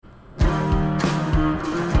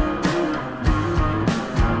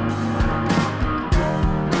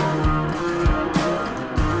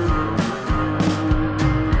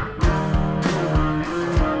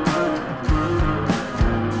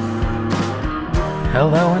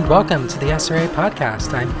Hello and welcome to the SRA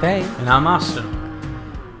podcast. I'm Faye. And I'm Austin.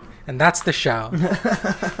 And that's the show.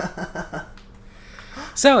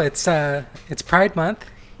 So it's Pride Month.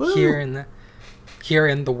 Woo. here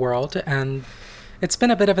in the world, and it's been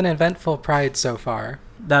a bit of an eventful Pride so far.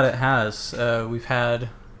 That it has. We've had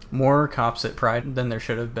more cops at Pride than there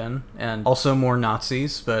should have been, and also more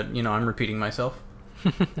Nazis, but, I'm repeating myself.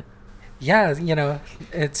 Yeah,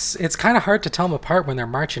 it's kind of hard to tell them apart when they're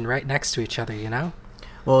marching right next to each other,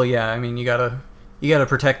 Well, yeah, you gotta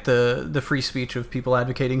protect the free speech of people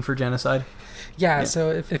advocating for genocide. Yeah,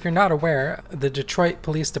 so if you're not aware, the Detroit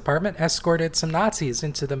Police Department escorted some Nazis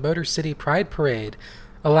into the Motor City Pride Parade,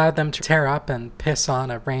 allowed them to tear up and piss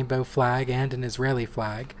on a rainbow flag and an Israeli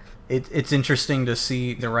flag. It's interesting to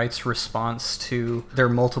see the right's response to their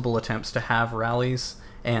multiple attempts to have rallies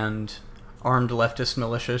and armed leftist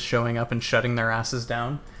militias showing up and shutting their asses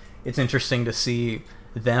down. It's interesting to see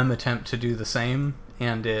them attempt to do the same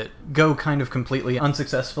and it go kind of completely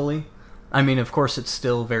unsuccessfully. Of course, it's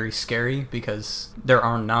still very scary because there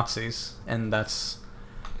are Nazis, and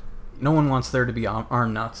no one wants there to be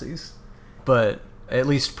armed Nazis, but at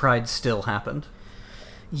least Pride still happened.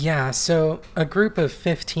 Yeah, so a group of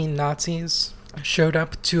 15 Nazis showed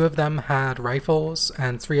up. 2 of them had rifles,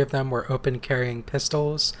 and 3 of them were open-carrying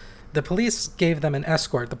pistols. The police gave them an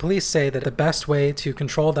escort. The police say that the best way to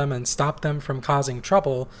control them and stop them from causing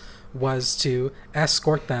trouble was to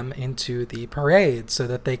escort them into the parade so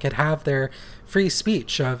that they could have their free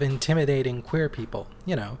speech of intimidating queer people,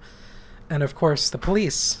 And of course, the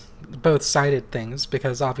police both cited things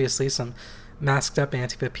because obviously some masked up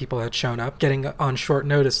Antifa people had shown up, getting on short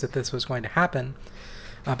notice that this was going to happen.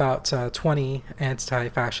 About 20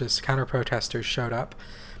 anti-fascist counter-protesters showed up.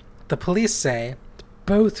 The police say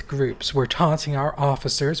both groups were taunting our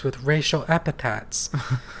officers with racial epithets.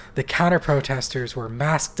 The counter-protesters were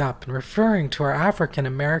masked up and referring to our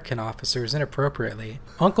African-American officers inappropriately.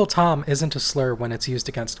 Uncle Tom isn't a slur when it's used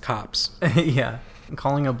against cops. Yeah.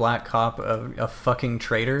 Calling a black cop a fucking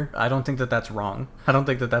traitor, I don't think that that's wrong. I don't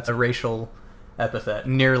think that that's a racial epithet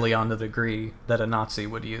nearly on the degree that a Nazi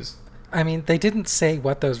would use. They didn't say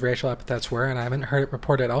what those racial epithets were, and I haven't heard it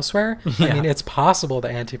reported elsewhere. Yeah. It's possible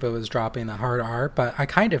that Antifa was dropping the hard R, but I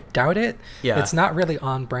kind of doubt it. Yeah. It's not really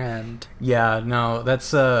on brand. Yeah, no,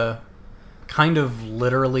 that's kind of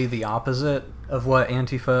literally the opposite of what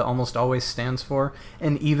Antifa almost always stands for.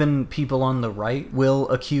 And even people on the right will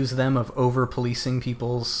accuse them of over-policing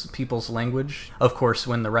people's language. Of course,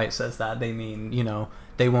 when the right says that, they mean,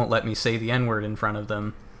 they won't let me say the N-word in front of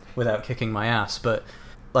them without kicking my ass. But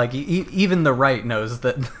even the right knows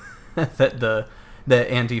that that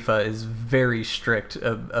Antifa is very strict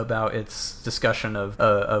about its discussion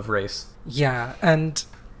of race. Yeah, and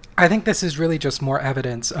I think this is really just more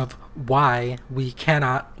evidence of why we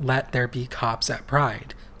cannot let there be cops at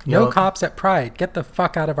Pride. No Yep. cops at Pride. Get the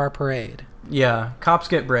fuck out of our parade. Yeah, cops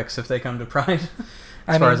get bricks if they come to Pride,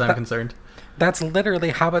 as far as I'm concerned. That's literally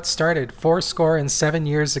how it started. 7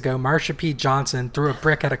 years ago, Marsha P. Johnson threw a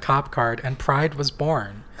brick at a cop car, and Pride was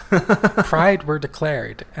born. Pride were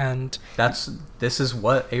declared, and This is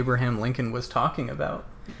what Abraham Lincoln was talking about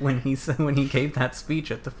when he gave that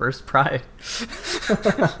speech at the first Pride.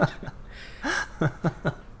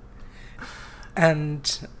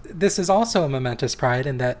 And this is also a momentous Pride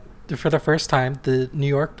in that for the first time, the New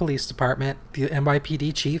York Police Department, the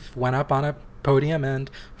NYPD chief, went up on a podium and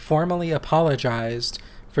formally apologized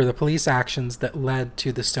for the police actions that led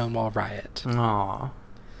to the Stonewall riot. Aw.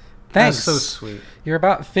 Thanks. That's so sweet. You're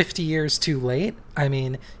about 50 years too late.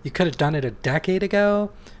 You could have done it a decade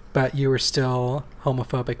ago, but you were still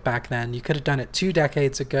homophobic back then. You could have done it 2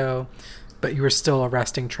 decades ago, but you were still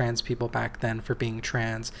arresting trans people back then for being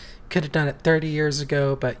trans. Could have done it 30 years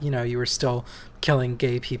ago, but you were still killing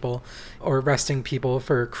gay people or arresting people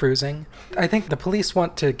for cruising. I think the police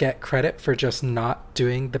want to get credit for just not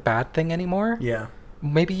doing the bad thing anymore. Yeah.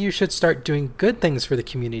 Maybe you should start doing good things for the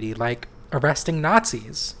community, like arresting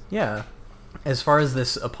Nazis. Yeah. As far as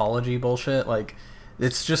this apology bullshit,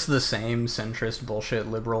 it's just the same centrist bullshit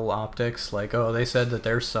liberal optics. They said that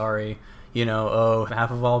they're sorry.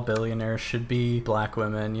 Half of all billionaires should be black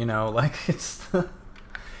women. It's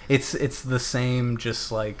the same.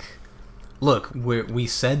 Just look, we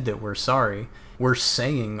said that we're sorry. We're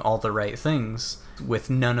saying all the right things with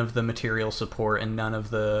none of the material support and none of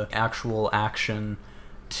the actual action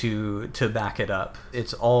to back it up.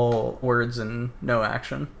 It's all words and no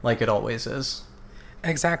action, like it always is.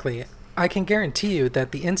 Exactly. I can guarantee you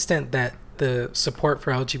that the instant that the support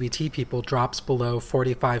for LGBT people drops below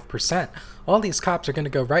 45%, all these cops are going to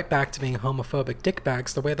go right back to being homophobic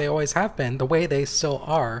dickbags the way they always have been, the way they still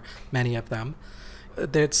are, many of them.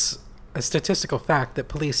 It's a statistical fact that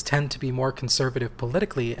police tend to be more conservative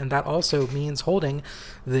politically, and that also means holding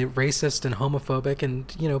the racist and homophobic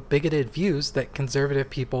and, bigoted views that conservative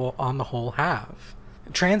people on the whole have.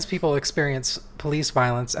 Trans people experience police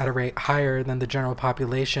violence at a rate higher than the general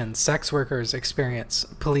population. Sex workers experience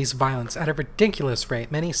police violence at a ridiculous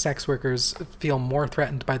rate. Many sex workers feel more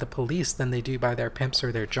threatened by the police than they do by their pimps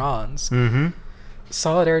or their johns. Mm-hmm.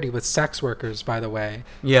 Solidarity with sex workers, by the way.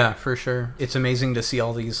 Yeah, for sure. It's amazing to see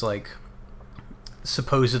all these,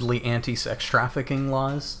 supposedly anti-sex trafficking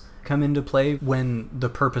laws come into play when the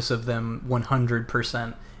purpose of them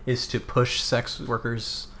 100% is to push sex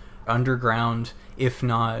workers underground, if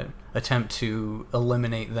not attempt to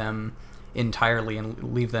eliminate them entirely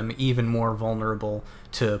and leave them even more vulnerable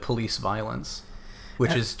to police violence,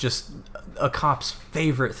 which is just a cop's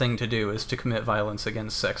favorite thing to do, is to commit violence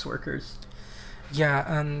against sex workers.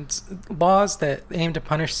 Yeah, and laws that aim to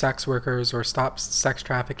punish sex workers or stop sex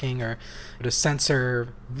trafficking or to censor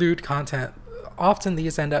lewd content, often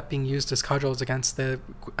these end up being used as cudgels against the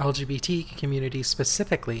LGBT community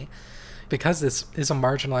specifically, because this is a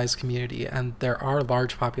marginalized community and there are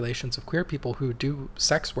large populations of queer people who do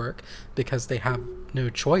sex work because they have no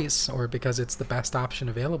choice or because it's the best option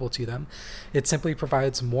available to them. It simply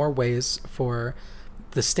provides more ways for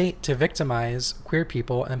the state to victimize queer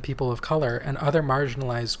people and people of color and other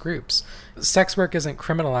marginalized groups. Sex work isn't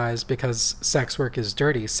criminalized because sex work is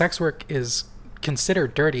dirty. Sex work is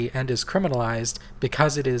considered dirty and is criminalized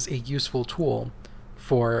because it is a useful tool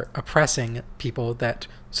for oppressing people that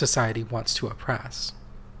society wants to oppress.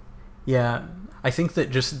 Yeah, I think that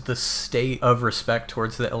just the state of respect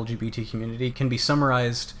towards the LGBT community can be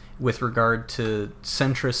summarized with regard to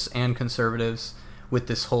centrists and conservatives with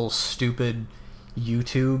this whole stupid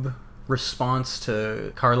YouTube response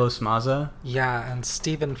to Carlos Maza. Yeah, and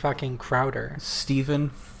Steven fucking Crowder. Steven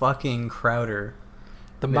fucking Crowder.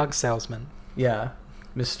 The mug salesman. Yeah.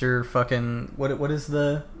 Mr. fucking... What is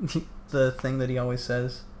the thing that he always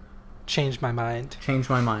says? Change my mind. Change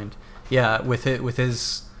my mind. Yeah, with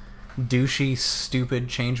his douchey, stupid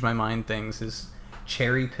change my mind things, his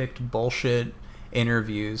cherry-picked bullshit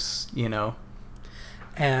interviews,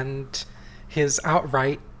 And his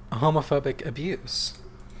outright homophobic abuse.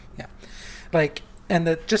 Yeah. And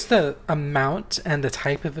the amount and the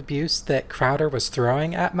type of abuse that Crowder was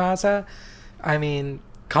throwing at Maza, I mean,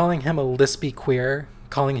 calling him a lispy queer,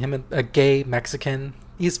 calling him a gay Mexican.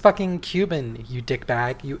 He's fucking Cuban, you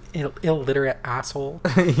dickbag, you illiterate asshole.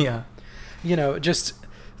 Yeah. Just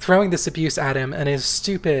throwing this abuse at him and his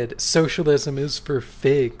stupid "socialism is for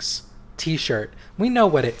figs" t-shirt. We know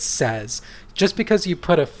what it says. Just because you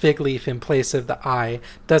put a fig leaf in place of the I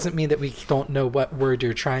doesn't mean that we don't know what word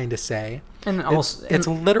you're trying to say. And also, it's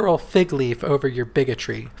a literal fig leaf over your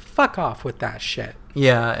bigotry. Fuck off with that shit.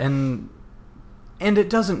 Yeah, and it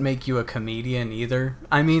doesn't make you a comedian either.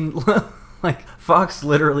 I mean, Fox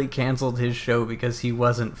literally canceled his show because he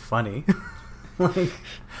wasn't funny.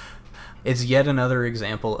 It's yet another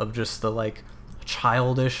example of just the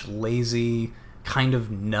childish, lazy, kind of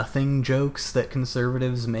nothing jokes that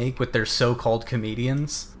conservatives make with their so-called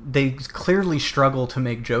comedians. They clearly struggle to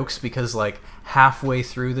make jokes because halfway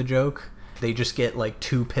through the joke they just get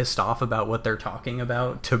too pissed off about what they're talking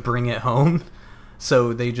about to bring it home,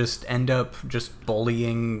 so they just end up just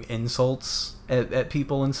bullying insults at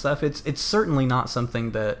people and stuff. It's certainly not something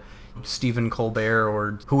that Stephen Colbert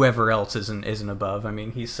or whoever else isn't above. I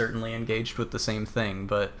mean, he's certainly engaged with the same thing,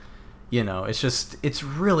 but it's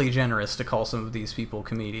really generous to call some of these people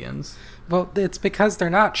comedians. Well, it's because they're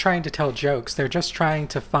not trying to tell jokes. They're just trying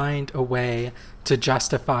to find a way to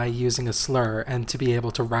justify using a slur and to be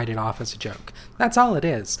able to write it off as a joke. That's all it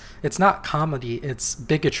is. It's not comedy, it's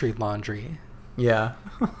bigotry laundry. Yeah.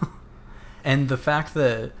 And the fact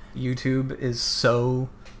that YouTube is so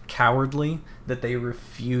cowardly that they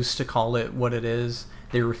refuse to call it what it is,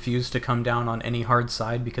 they refuse to come down on any hard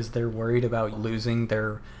side because they're worried about losing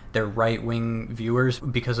their right-wing viewers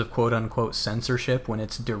because of quote-unquote censorship, when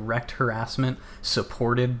it's direct harassment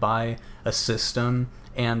supported by a system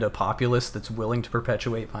and a populace that's willing to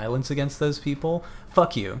perpetuate violence against those people.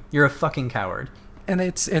 Fuck you. You're a fucking coward. And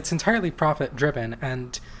it's entirely profit-driven,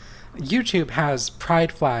 and YouTube has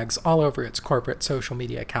pride flags all over its corporate social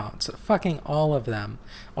media accounts. Fucking all of them.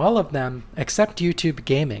 All of them, except YouTube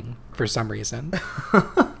Gaming, for some reason.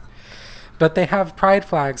 But they have pride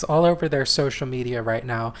flags all over their social media right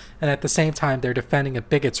now, and at the same time they're defending a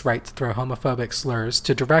bigot's right to throw homophobic slurs,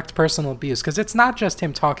 to direct personal abuse, because it's not just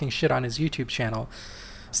him talking shit on his YouTube channel.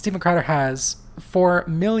 Steven Crowder has 4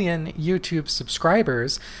 million YouTube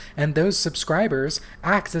subscribers, and those subscribers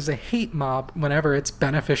act as a hate mob whenever it's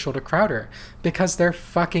beneficial to Crowder, because they're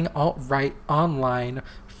fucking alt-right online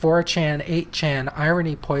 4chan, 8chan,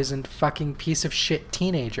 irony poisoned fucking piece of shit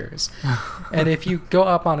teenagers. And if you go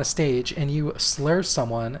up on a stage and you slur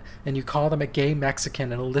someone and you call them a gay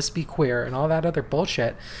Mexican and a lispy queer and all that other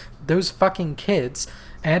bullshit, those fucking kids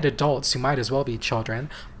and adults who might as well be children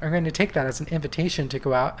are going to take that as an invitation to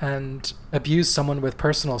go out and abuse someone with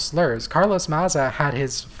personal slurs. Carlos Maza had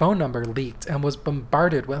his phone number leaked and was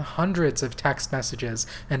bombarded with hundreds of text messages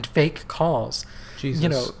and fake calls. Jesus. You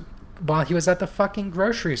know, while he was at the fucking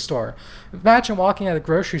grocery store. Imagine walking at a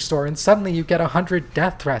grocery store and suddenly you get 100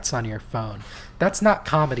 death threats on your phone. That's not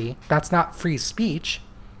comedy. That's not free speech.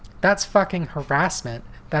 That's fucking harassment.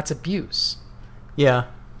 That's abuse. Yeah.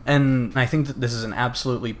 And I think that this is an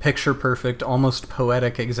absolutely picture-perfect, almost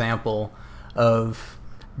poetic example of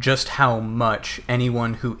just how much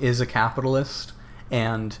anyone who is a capitalist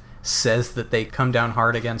and says that they come down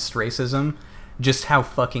hard against racism, just how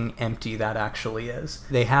fucking empty that actually is.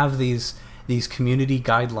 They have these community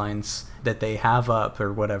guidelines that they have up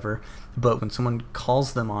or whatever, but when someone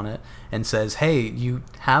calls them on it and says, hey, you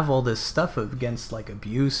have all this stuff against like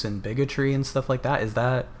abuse and bigotry and stuff like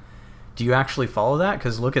that, do you actually follow that?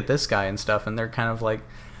 Because look at this guy and stuff, and they're kind of like,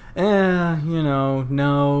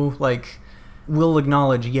 no, like, we'll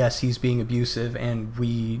acknowledge, yes, he's being abusive, and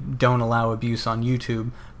we don't allow abuse on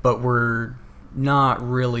YouTube, but we're not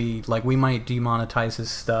really, like, we might demonetize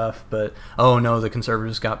his stuff, but, oh no, the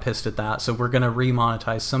conservatives got pissed at that, so we're going to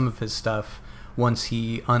remonetize some of his stuff once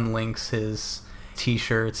he unlinks his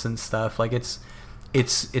t-shirts and stuff. Like, it's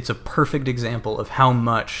a perfect example of how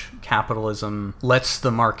much capitalism lets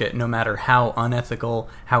the market, no matter how unethical,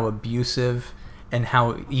 how abusive, and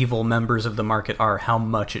how evil members of the market are, how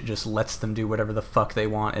much it just lets them do whatever the fuck they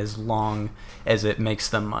want as long as it makes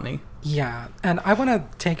them money. Yeah, and I want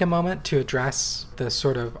to take a moment to address this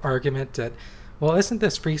sort of argument that, well, isn't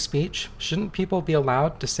this free speech? Shouldn't people be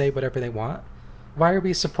allowed to say whatever they want? Why are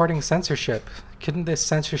we supporting censorship? Couldn't this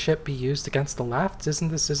censorship be used against the left? Isn't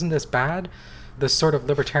this bad? This sort of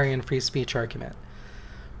libertarian free speech argument.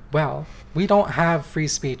 Well, we don't have free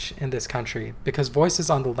speech in this country because voices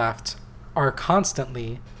on the left are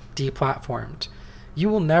constantly deplatformed. You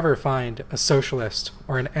will never find a socialist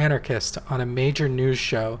or an anarchist on a major news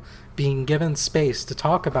show being given space to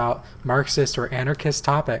talk about Marxist or anarchist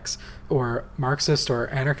topics or Marxist or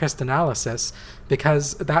anarchist analysis,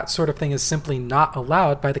 because that sort of thing is simply not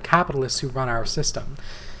allowed by the capitalists who run our system.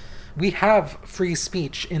 We have free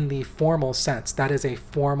speech in the formal sense. That is a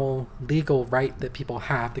formal legal right that people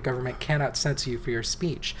have. The government cannot censor you for your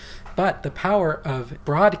speech. But the power of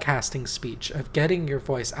broadcasting speech, of getting your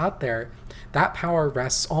voice out there, that power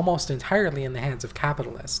rests almost entirely in the hands of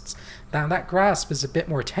capitalists. Now, that grasp is a bit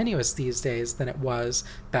more tenuous these days than it was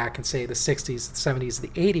back in, say, the 60s, the 70s, the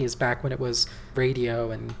 80s, back when it was radio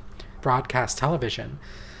and broadcast television.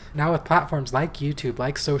 Now with platforms like YouTube,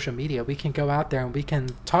 like social media, we can go out there and we can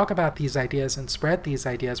talk about these ideas and spread these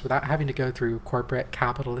ideas without having to go through corporate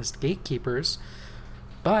capitalist gatekeepers.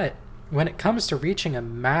 But when it comes to reaching a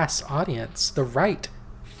mass audience, the right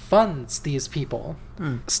funds these people.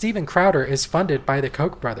 Steven Crowder is funded by the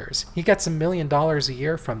Koch brothers. He gets $1 million a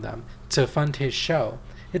year from them to fund his show.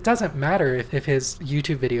 It doesn't matter if his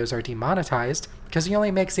YouTube videos are demonetized, because he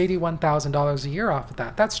only makes $81,000 a year off of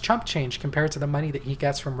that. That's chump change compared to the money that he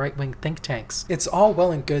gets from right-wing think tanks. It's all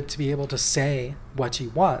well and good to be able to say what you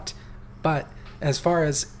want, but as far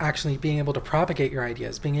as actually being able to propagate your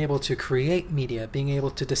ideas, being able to create media, being able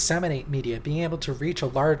to disseminate media, being able to reach a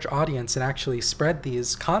large audience and actually spread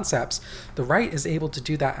these concepts, the right is able to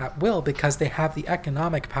do that at will because they have the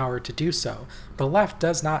economic power to do so. The left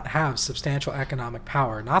does not have substantial economic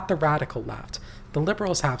power, not the radical left. The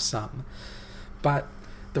liberals have some. But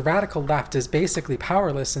the radical left is basically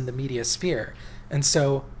powerless in the media sphere. And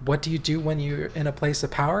so what do you do when you're in a place of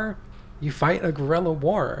power? You fight a guerrilla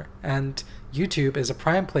war. And YouTube is a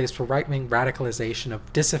prime place for right-wing radicalization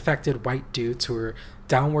of disaffected white dudes who are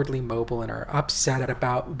downwardly mobile and are upset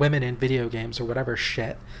about women in video games or whatever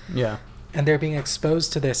shit. Yeah. And they're being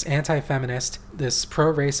exposed to this anti-feminist, this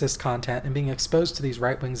pro-racist content, and being exposed to these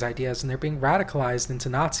right-wing ideas, and they're being radicalized into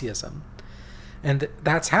Nazism. And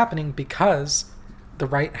that's happening because the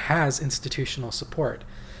right has institutional support.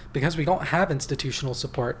 Because we don't have institutional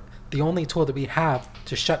support, the only tool that we have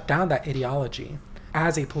to shut down that ideology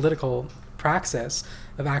as a political praxis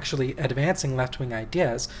of actually advancing left-wing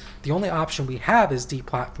ideas, the only option we have is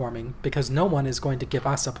deplatforming, because no one is going to give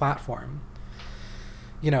us a platform.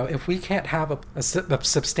 You know, if we can't have a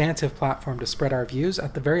substantive platform to spread our views,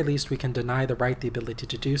 at the very least we can deny the right the ability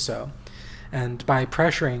to do so. And by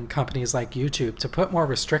pressuring companies like YouTube to put more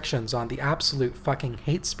restrictions on the absolute fucking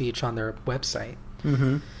hate speech on their website,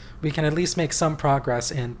 we can at least make some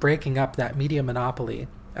progress in breaking up that media monopoly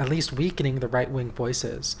at least weakening the right-wing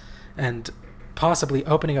voices and possibly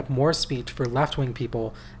opening up more speech for left-wing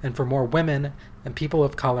people and for more women and people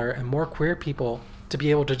of color and more queer people to be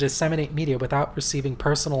able to disseminate media without receiving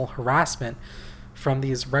personal harassment from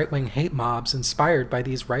these right-wing hate mobs inspired by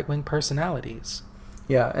these right-wing personalities.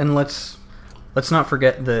 Yeah, and let's not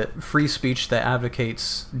forget that free speech that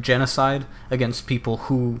advocates genocide against people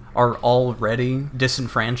who are already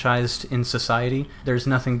disenfranchised in society, there's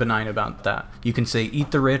nothing benign about that. You can say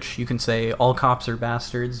eat the rich, you can say all cops are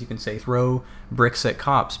bastards, you can say throw bricks at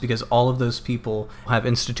cops, because all of those people have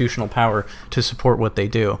institutional power to support what they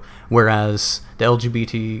do. Whereas the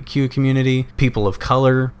LGBTQ community, people of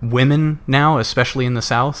color, women now, especially in the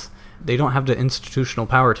South, they don't have the institutional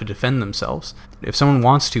power to defend themselves. If someone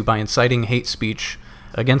wants to, by inciting hate speech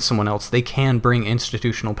against someone else, they can bring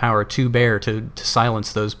institutional power to bear to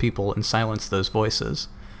silence those people and silence those voices.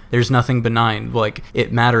 There's nothing benign. Like,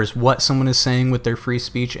 it matters what someone is saying with their free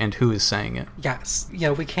speech and who is saying it. Yes.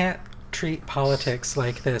 We can't treat politics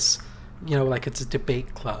like this, like it's a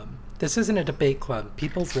debate club. This isn't a debate club.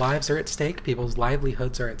 People's lives are at stake. People's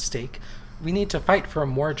livelihoods are at stake. We need to fight for a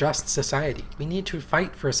more just society. We need to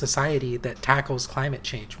fight for a society that tackles climate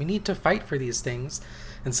change. We need to fight for these things.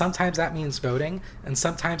 And sometimes that means voting, and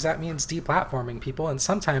sometimes that means deplatforming people, and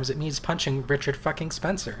sometimes it means punching Richard fucking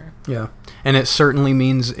Spencer. Yeah. And it certainly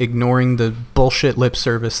means ignoring the bullshit lip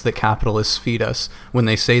service that capitalists feed us when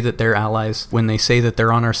they say that they're allies, when they say that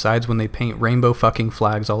they're on our sides, when they paint rainbow fucking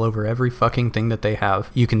flags all over every fucking thing that they have.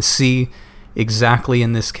 You can see exactly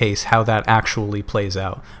in this case how that actually plays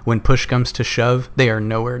out. When push comes to shove, they are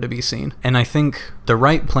nowhere to be seen. And I think the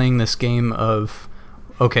right playing this game of,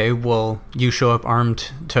 okay, well, you show up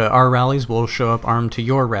armed to our rallies, we'll show up armed to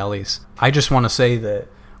your rallies. I just want to say that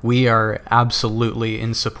we are absolutely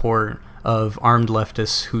in support of armed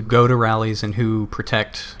leftists who go to rallies and who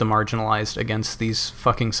protect the marginalized against these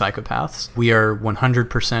fucking psychopaths. We are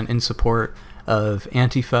 100% in support of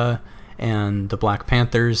Antifa and the Black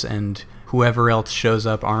Panthers and whoever else shows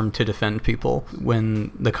up armed to defend people when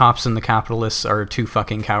the cops and the capitalists are too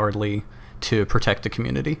fucking cowardly to protect the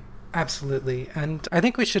community. Absolutely. And I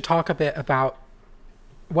think we should talk a bit about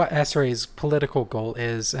what SRA's political goal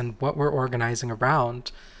is and what we're organizing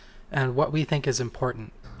around and what we think is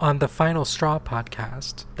important. On the Final Straw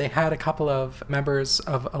podcast, they had a couple of members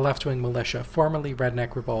of a left-wing militia, formerly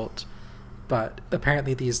Redneck Revolt, but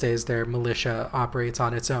apparently these days their militia operates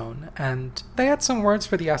on its own. And they had some words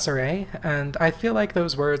for the SRA, and I feel like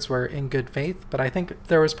those words were in good faith, but I think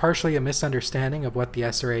there was partially a misunderstanding of what the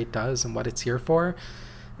SRA does and what it's here for,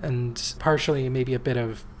 and partially maybe a bit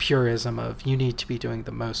of purism of you need to be doing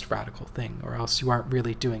the most radical thing or else you aren't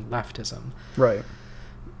really doing leftism. Right.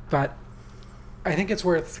 But I think it's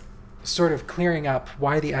worth sort of clearing up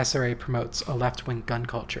why the SRA promotes a left-wing gun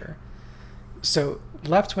culture. So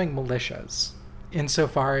left-wing militias,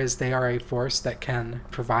 insofar as they are a force that can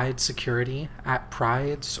provide security at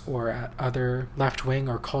prides or at other left-wing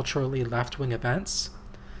or culturally left-wing events,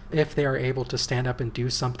 if they are able to stand up and do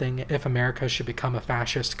something, if America should become a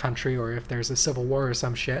fascist country or if there's a civil war or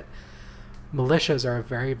some shit, militias are a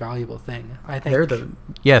very valuable thing. I think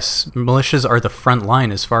yes, militias are the front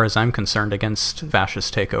line as far as I'm concerned against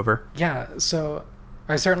fascist takeover. Yeah, so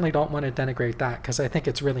I certainly don't want to denigrate that because I think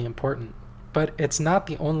it's really important. But it's not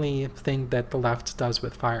the only thing that the left does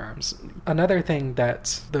with firearms. Another thing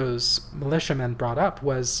that those militiamen brought up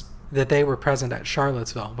was that they were present at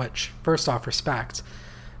Charlottesville, which, first off, respect.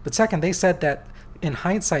 But second, they said that in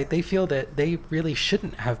hindsight, they feel that they really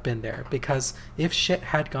shouldn't have been there because if shit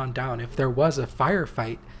had gone down, if there was a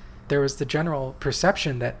firefight, there was the general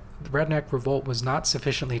perception that the Redneck Revolt was not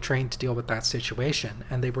sufficiently trained to deal with that situation,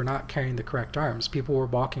 and they were not carrying the correct arms. People were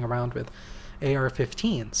walking around with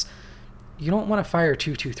AR-15s. You don't want to fire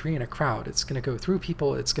 223 in a crowd. It's going to go through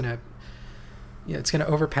people. It's going to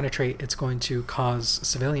over-penetrate. It's going to cause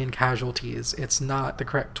civilian casualties. It's not the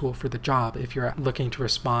correct tool for the job if you're looking to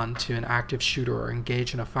respond to an active shooter or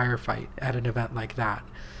engage in a firefight at an event like that.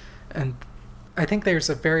 And I think there's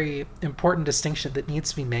a very important distinction that needs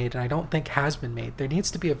to be made, and I don't think has been made. There needs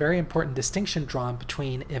to be a very important distinction drawn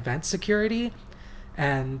between event security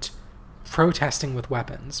and protesting with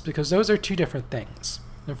weapons, because those are two different things.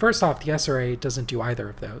 And first off, the SRA doesn't do either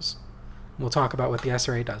of those. We'll talk about what the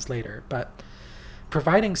SRA does later, but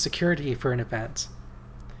providing security for an event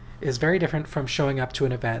is very different from showing up to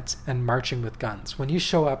an event and marching with guns. When you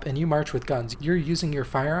show up and you march with guns, you're using your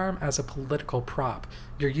firearm as a political prop.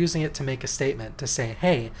 You're using it to make a statement, to say,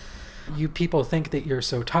 hey, you people think that you're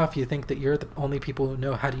so tough, you think that you're the only people who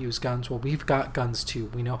know how to use guns. Well, we've got guns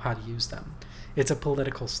too. We know how to use them. It's a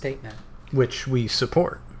political statement. Which we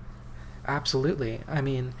support. Absolutely. I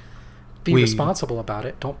mean, Be responsible about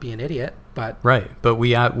it. Don't be an idiot. But right, but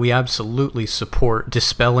we absolutely support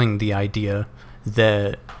dispelling the idea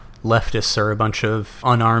that leftists are a bunch of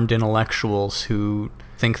unarmed intellectuals who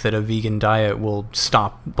think that a vegan diet will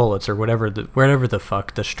stop bullets or whatever the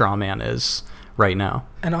fuck the straw man is right now.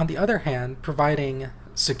 And on the other hand, providing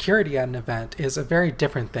security at an event is a very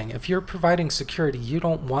different thing. If you're providing security, you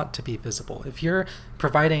don't want to be visible. If you're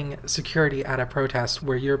providing security at a protest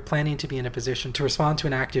where you're planning to be in a position to respond to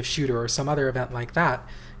an active shooter or some other event like that,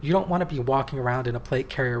 you don't want to be walking around in a plate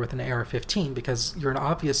carrier with an AR-15 because you're an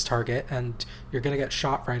obvious target and you're going to get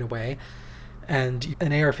shot right away. And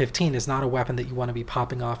an AR-15 is not a weapon that you want to be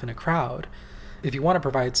popping off in a crowd. If you want to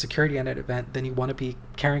provide security at an event, then you want to be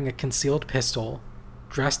carrying a concealed pistol,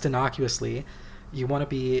 dressed innocuously. You want to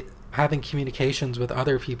be having communications with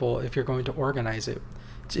other people if you're going to organize it.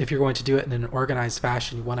 If you're going to do it in an organized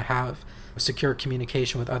fashion, you want to have secure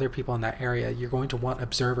communication with other people in that area. You're going to want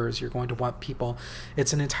observers. You're going to want people.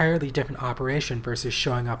 It's an entirely different operation versus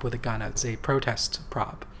showing up with a gun as a protest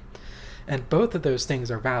prop. And both of those things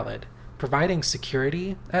are valid. Providing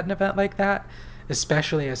security at an event like that,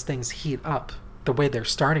 especially as things heat up the way they're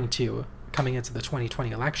starting to coming into the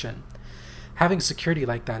 2020 election, having security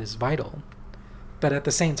like that is vital. But at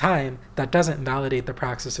the same time, that doesn't invalidate the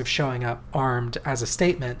praxis of showing up armed as a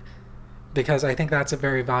statement, because I think that's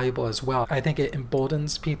very valuable as well. I think it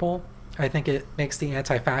emboldens people. I think it makes the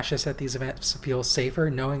anti-fascists at these events feel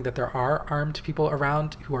safer knowing that there are armed people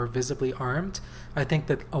around who are visibly armed. I think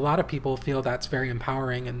that a lot of people feel that's very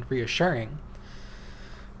empowering and reassuring.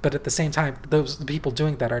 But at the same time, the people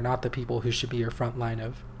doing that are not the people who should be your front line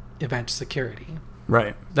of event security.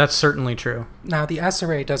 Right. That's certainly true. Now, the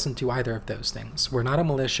SRA doesn't do either of those things. We're not a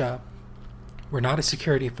militia. We're not a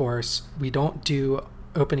security force. We don't do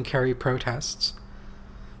open carry protests.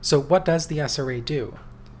 So what does the SRA do?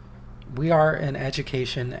 We are an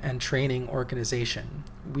education and training organization.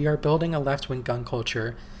 We are building a left-wing gun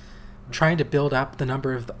culture, trying to build up the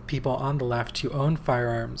number of people on the left who own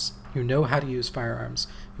firearms, who know how to use firearms,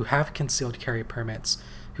 who have concealed carry permits,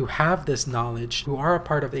 who have this knowledge, who are a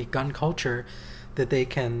part of a gun culture that they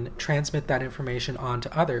can transmit that information on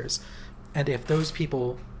to others. And if those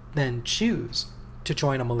people then choose to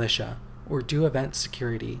join a militia or do event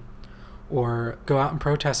security or go out and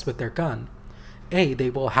protest with their gun, A, they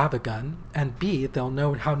will have a gun, and B, they'll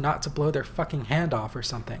know how not to blow their fucking hand off or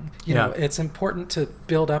something. You know, it's important to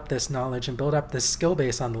build up this knowledge and build up this skill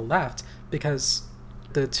base on the left, because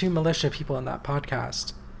the two militia people in that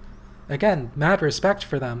podcast, again, mad respect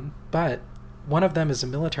for them, but one of them is a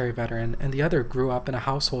military veteran, and the other grew up in a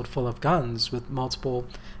household full of guns with multiple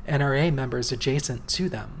NRA members adjacent to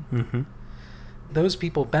them. Mm-hmm. Those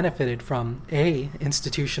people benefited from A,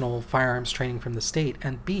 institutional firearms training from the state,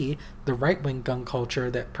 and B, the right-wing gun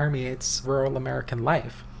culture that permeates rural American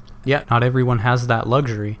life. Yeah, not everyone has that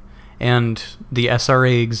luxury. And the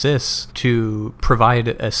SRA exists to provide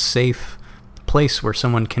a safe place where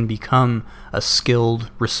someone can become a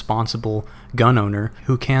skilled, responsible gun owner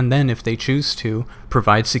who can then, if they choose to,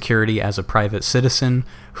 provide security as a private citizen,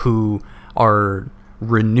 who are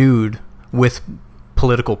renewed with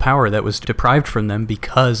political power that was deprived from them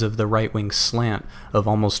because of the right-wing slant of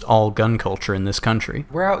almost all gun culture in this country.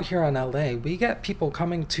 We're out here in LA. We get people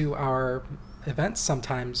coming to our events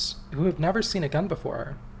sometimes who have never seen a gun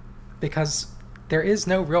before, because there is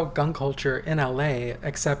no real gun culture in LA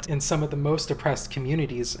except in some of the most oppressed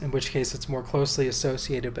communities, in which case it's more closely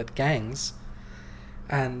associated with gangs.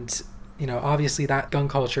 And you know, obviously that gun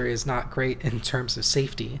culture is not great in terms of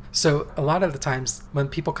safety. So a lot of the times when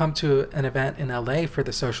people come to an event in LA for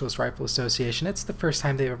the Socialist Rifle Association, it's the first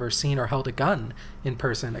time they've ever seen or held a gun in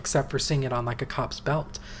person, except for seeing it on like a cop's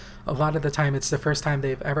belt. A lot of the time it's the first time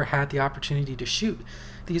they've ever had the opportunity to shoot.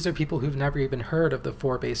 These are people who've never even heard of the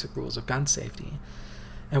 4 basic rules of gun safety.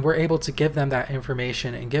 And we're able to give them that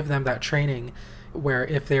information and give them that training where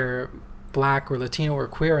if they're Black or Latino or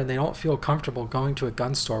queer and they don't feel comfortable going to a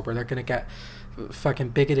gun store where they're going to get fucking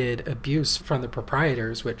bigoted abuse from the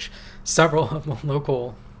proprietors, which several of the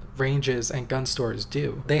local ranges and gun stores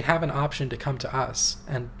do, they have an option to come to us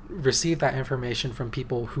and receive that information from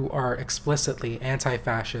people who are explicitly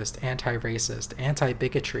anti-fascist, anti-racist,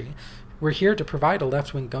 anti-bigotry. We're here to provide a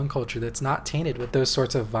left-wing gun culture that's not tainted with those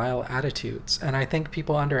sorts of vile attitudes, and I think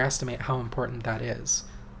people underestimate how important that is.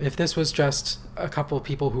 If this was just a couple of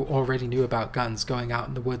people who already knew about guns going out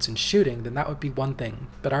in the woods and shooting, then that would be one thing.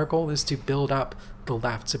 But our goal is to build up the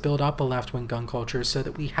left, to build up a left-wing gun culture so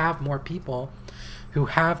that we have more people who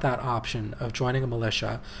have that option of joining a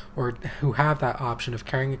militia, or who have that option of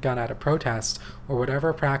carrying a gun at a protest, or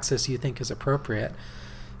whatever praxis you think is appropriate,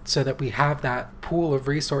 so that we have that pool of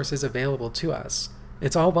resources available to us.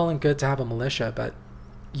 It's all well and good to have a militia, but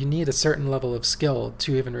you need a certain level of skill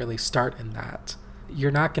to even really start in that.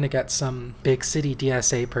 You're not going to get some big city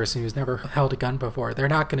DSA person who's never held a gun before. They're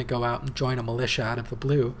not going to go out and join a militia out of the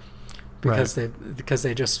blue because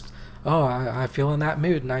they just, oh, I feel in that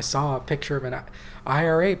mood and I saw a picture of an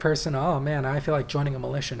IRA person. Oh man, I feel like joining a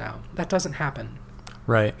militia now. That doesn't happen.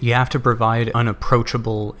 Right. You have to provide an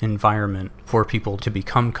approachable environment for people to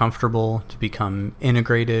become comfortable, to become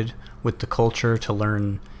integrated with the culture, to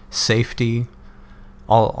learn safety,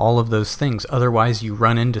 all of those things. Otherwise, you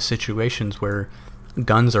run into situations where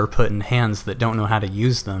guns are put in hands that don't know how to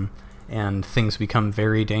use them, and things become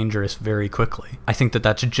very dangerous very quickly. I think that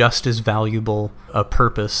that's just as valuable a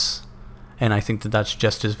purpose, and I think that that's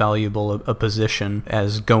just as valuable a position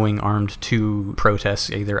as going armed to protests,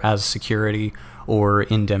 either as security or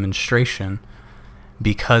in demonstration,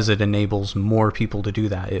 because it enables more people to do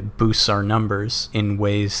that. It boosts our numbers in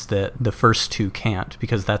ways that the first two can't,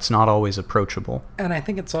 because that's not always approachable. And I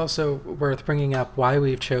think it's also worth bringing up why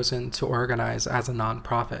we've chosen to organize as a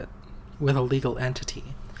nonprofit with a legal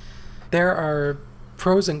entity. There are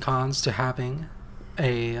pros and cons to having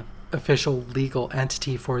a official legal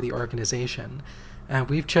entity for the organization, and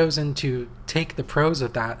we've chosen to take the pros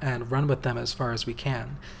of that and run with them as far as we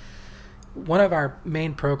can. One of our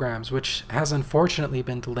main programs, which has unfortunately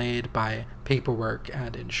been delayed by paperwork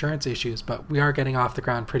and insurance issues, but we are getting off the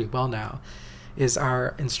ground pretty well now, is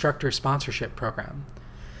our instructor sponsorship program.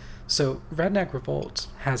 So Redneck Revolt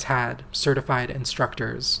has had certified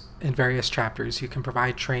instructors in various chapters who can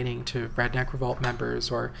provide training to Redneck Revolt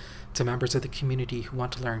members or to members of the community who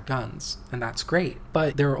want to learn guns, and that's great.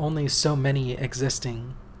 But there are only so many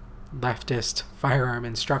existing leftist firearm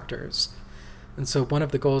instructors. And so one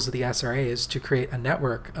of the goals of the SRA is to create a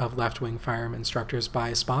network of left-wing firearm instructors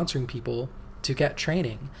by sponsoring people to get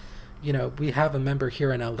training. You know, we have a member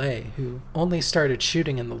here in LA who only started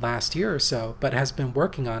shooting in the last year or so, but has been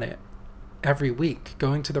working on it every week,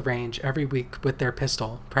 going to the range every week with their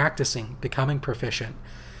pistol, practicing, becoming proficient,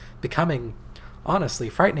 becoming, honestly,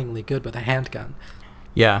 frighteningly good with a handgun.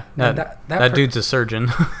 Yeah, that dude's a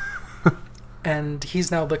surgeon. And he's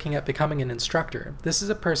now looking at becoming an instructor. This is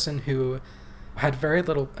a person who had very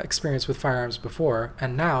little experience with firearms before,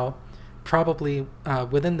 and now, probably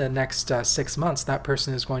within the next 6 months, that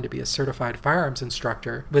person is going to be a certified firearms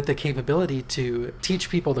instructor with the capability to teach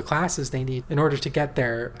people the classes they need in order to get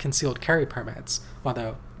their concealed carry permits.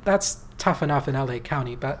 Although that's tough enough in LA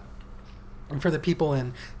County, but for the people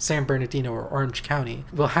in San Bernardino or Orange County,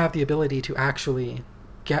 we'll have the ability to actually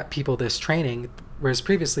get people this training, whereas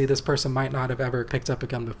previously this person might not have ever picked up a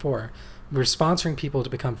gun before. We're sponsoring people to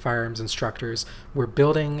become firearms instructors. We're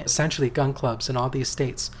building essentially gun clubs in all these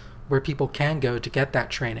states where people can go to get that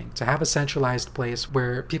training, to have a centralized place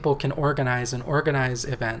where people can organize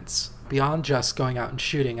events beyond just going out and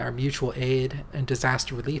shooting. Our mutual aid and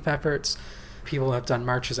disaster relief efforts. People have done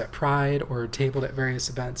marches at Pride or tabled at various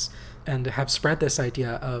events and have spread this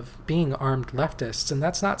idea of being armed leftists, and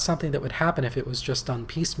that's not something that would happen if it was just done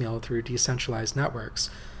piecemeal through decentralized networks.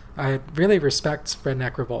 I really respect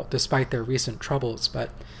Redneck Revolt despite their recent troubles, but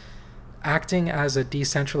acting as a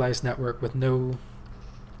decentralized network with no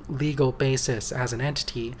legal basis as an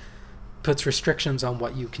entity puts restrictions on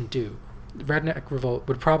what you can do. Redneck Revolt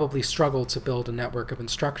would probably struggle to build a network of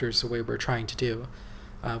instructors the way we're trying to do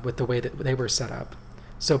with the way that they were set up.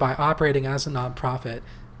 So by operating as a nonprofit,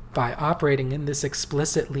 by operating in this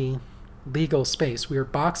explicitly legal space, we are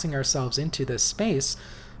boxing ourselves into this space,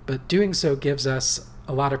 but doing so gives us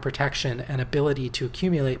a lot of protection and ability to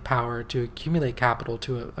accumulate power, to accumulate capital,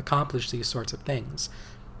 to accomplish these sorts of things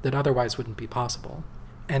that otherwise wouldn't be possible.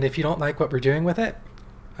 And if you don't like what we're doing with it,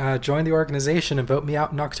 join the organization and vote me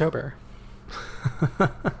out in October.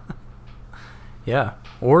 Yeah.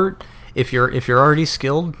 Or if you're already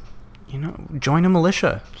skilled, join a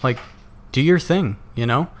militia. Like, do your thing,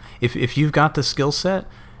 If you've got the skill set,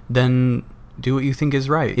 then do what you think is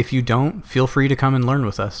right. If you don't, feel free to come and learn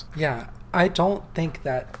with us. Yeah, I don't think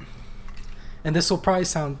that, and this will probably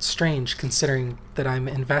sound strange considering that I'm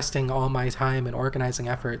investing all my time and organizing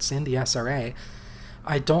efforts in the SRA,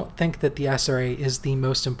 I don't think that the SRA is the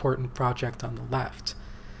most important project on the left.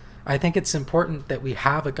 I think it's important that we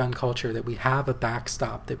have a gun culture, that we have a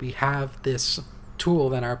backstop, that we have this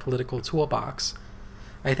tool in our political toolbox.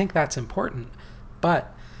 I think that's important,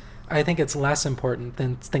 but I think it's less important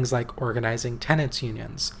than things like organizing tenants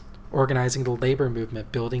unions, organizing the labor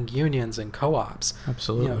movement, building unions and co-ops.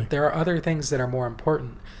 Absolutely. There are other things that are more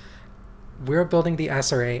important. We're building the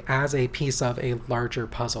SRA as a piece of a larger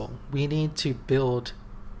puzzle. We need to build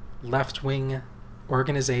left-wing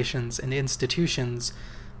organizations and institutions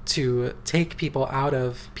to take people out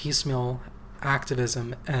of piecemeal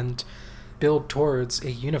activism and build towards a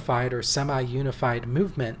unified or semi-unified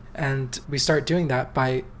movement. And we start doing that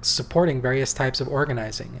by supporting various types of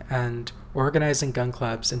organizing. And organizing gun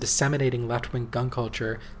clubs and disseminating left-wing gun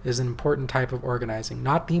culture is an important type of organizing.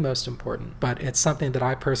 Not the most important, but it's something that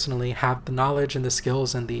I personally have the knowledge and the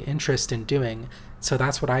skills and the interest in doing. So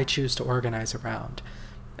that's what I choose to organize around.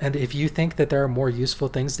 And if you think that there are more useful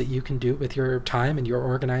things that you can do with your time and your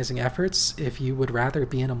organizing efforts, if you would rather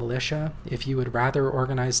be in a militia, if you would rather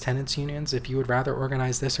organize tenants unions, if you would rather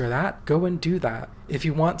organize this or that, go and do that. If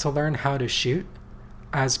you want to learn how to shoot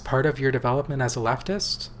as part of your development as a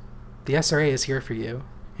leftist, the SRA is here for you.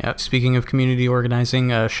 Yeah, speaking of community organizing,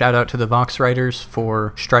 shout out to the Vox writers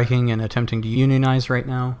for striking and attempting to unionize right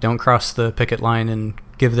now. Don't cross the picket line and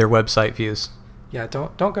give their website views. Yeah,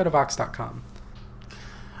 don't go to Vox.com.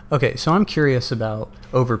 Okay, so I'm curious about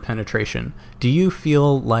overpenetration. Do you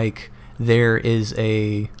feel like there is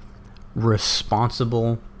a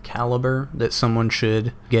responsible caliber that someone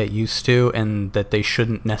should get used to and that they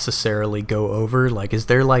shouldn't necessarily go over? Like, is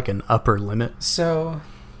there like an upper limit? So,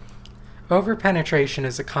 overpenetration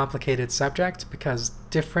is a complicated subject because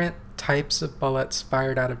different types of bullets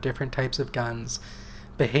fired out of different types of guns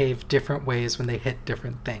behave different ways when they hit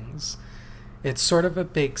different things. It's sort of a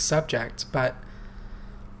big subject, but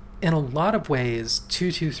in a lot of ways,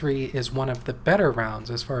 223 is one of the better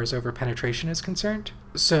rounds as far as overpenetration is concerned.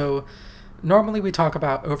 So normally we talk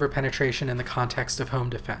about overpenetration in the context of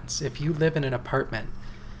home defense. If you live in an apartment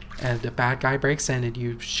and a bad guy breaks in and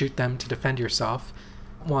you shoot them to defend yourself,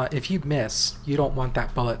 well, if you miss, you don't want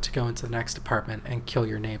that bullet to go into the next apartment and kill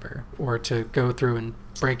your neighbor, or to go through and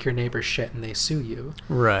break your neighbor's shit and they sue you.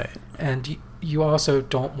 Right. And you also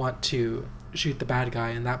don't want to shoot the bad guy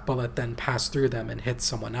and that bullet then pass through them and hit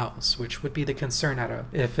someone else, which would be the concern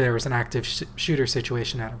if there was an active shooter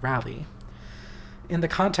situation at a rally. In the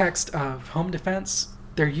context of home defense,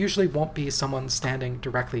 there usually won't be someone standing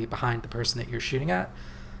directly behind the person that you're shooting at.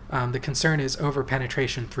 The concern is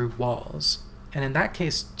overpenetration through walls. And in that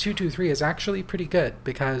case, 223 is actually pretty good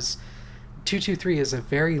because 223 is a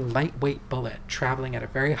very lightweight bullet traveling at a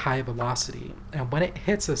very high velocity. And when it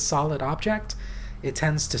hits a solid object, it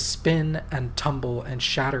tends to spin and tumble and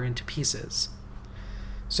shatter into pieces.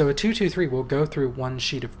 So a 223 will go through one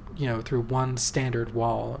sheet of, through one standard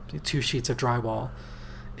wall, 2 sheets of drywall.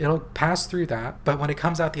 It'll pass through that, but when it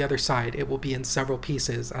comes out the other side, it will be in several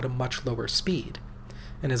pieces at a much lower speed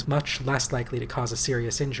and is much less likely to cause a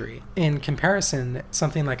serious injury. In comparison,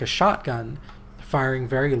 something like a shotgun, firing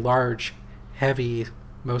very large, heavy,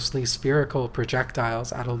 mostly spherical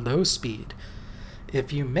projectiles at a low speed,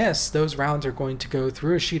 if you miss, those rounds are going to go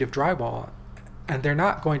through a sheet of drywall, and they're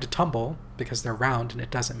not going to tumble because they're round and it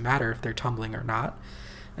doesn't matter if they're tumbling or not,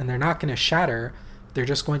 and they're not going to shatter, they're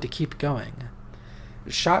just going to keep going.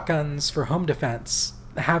 Shotguns for home defense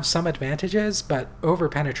have some advantages, but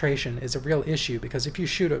overpenetration is a real issue because if you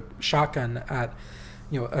shoot a shotgun at,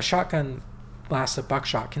 a shotgun blast of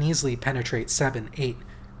buckshot can easily penetrate 7, 8,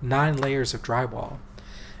 9 layers of drywall,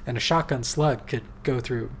 and a shotgun slug could go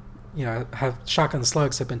through shotgun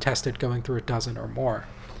slugs have been tested going through a dozen or more.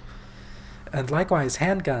 And likewise,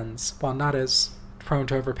 handguns, while not as prone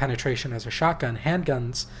to overpenetration as a shotgun,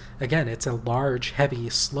 handguns, again, it's a large, heavy,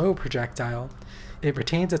 slow projectile. It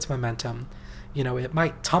retains its momentum. It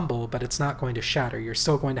might tumble, but it's not going to shatter. You're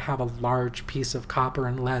still going to have a large piece of copper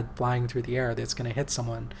and lead flying through the air that's going to hit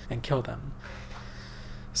someone and kill them.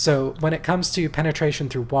 So when it comes to penetration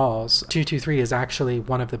through walls, 223 is actually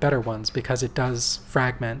one of the better ones because it does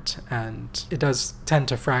fragment, and it does tend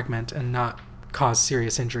to fragment and not cause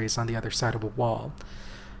serious injuries on the other side of a wall.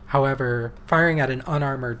 However, firing at an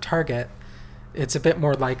unarmored target, it's a bit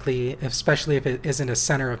more likely, especially if it isn't a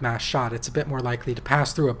center of mass shot, it's a bit more likely to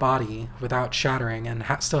pass through a body without shattering and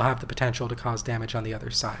still have the potential to cause damage on the other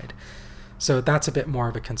side. So that's a bit more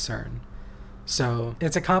of a concern. So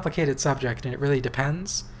it's a complicated subject and it really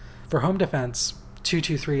depends. For home defense,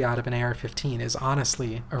 223 out of an AR-15 is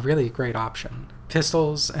honestly a really great option.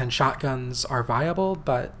 Pistols and shotguns are viable,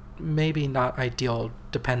 but maybe not ideal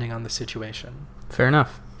depending on the situation. Fair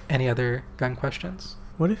enough. Any other gun questions?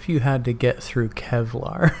 What if you had to get through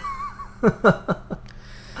Kevlar?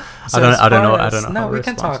 So I don't know. No, we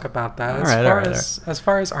can talk about that. As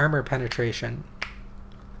far as armor penetration,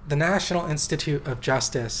 the National Institute of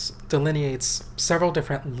Justice delineates several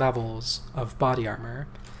different levels of body armor,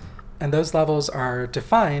 and those levels are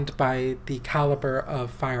defined by the caliber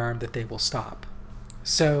of firearm that they will stop.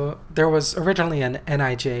 So there was originally an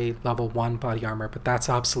NIJ level 1 body armor, but that's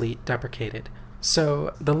obsolete, deprecated.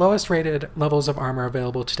 So the lowest rated levels of armor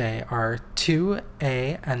available today are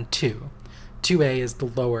 2A and 2. 2A is the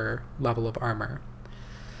lower level of armor.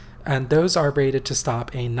 and those are rated to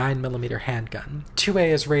stop a 9mm handgun. 2A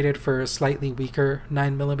is rated for slightly weaker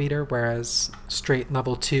 9mm, whereas straight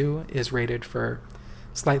level 2 is rated for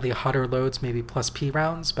slightly hotter loads, maybe plus P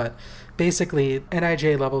rounds, but basically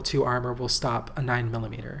NIJ level 2 armor will stop a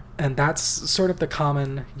 9mm. And that's sort of the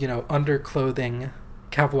common, underclothing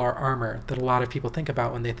Kevlar armor that a lot of people think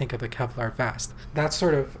about when they think of a Kevlar vest. That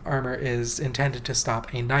sort of armor is intended to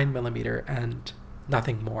stop a 9mm and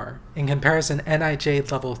nothing more. In comparison,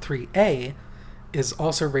 NIJ level 3A is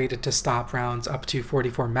also rated to stop rounds up to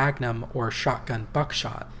 44 Magnum or shotgun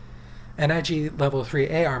buckshot. NIJ level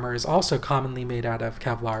 3A armor is also commonly made out of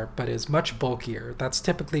Kevlar, but is much bulkier. That's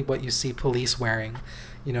typically what you see police wearing.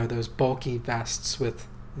 Those bulky vests with,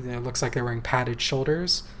 looks like they're wearing padded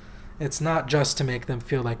shoulders. It's not just to make them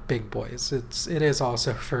feel like big boys. It is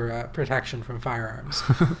also for protection from firearms.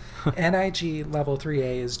 NIJ level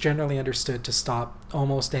 3A is generally understood to stop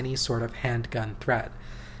almost any sort of handgun threat.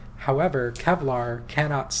 However, Kevlar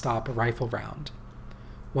cannot stop a rifle round.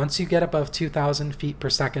 Once you get above 2,000 feet per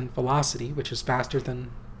second velocity, which is faster than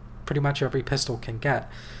pretty much every pistol can get,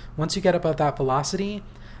 once you get above that velocity,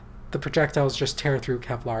 the projectiles just tear through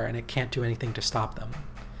Kevlar and it can't do anything to stop them.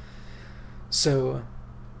 So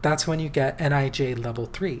that's when you get NIJ level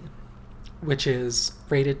 3, which is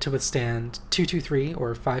rated to withstand 223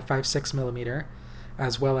 or 5.56mm,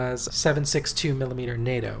 as well as 7.62mm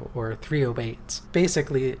NATO or 308.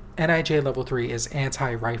 Basically, NIJ level 3 is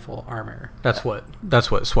anti-rifle armor. That's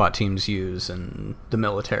what SWAT teams use in the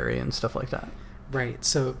military and stuff like that. Right.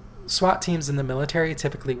 So SWAT teams in the military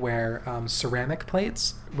typically wear ceramic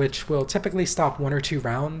plates, which will typically stop 1 or 2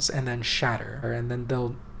 rounds and then shatter, and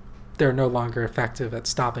then they're no longer effective at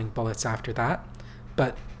stopping bullets after that.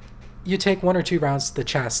 But you take 1 or 2 rounds to the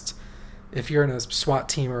chest, if you're in a SWAT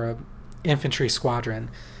team or a infantry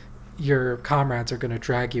squadron, your comrades are going to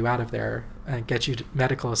drag you out of there and get you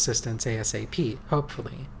medical assistance ASAP,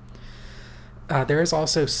 hopefully. There is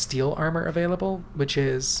also steel armor available, which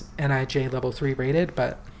is NIJ level 3 rated,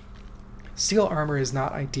 but steel armor is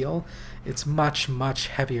not ideal. It's much, much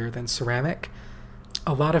heavier than ceramic.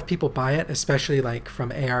 A lot of people buy it, especially like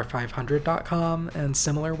from AR500.com and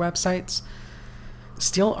similar websites.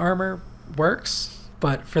 Steel armor works,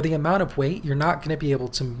 but for the amount of weight, you're not going to be able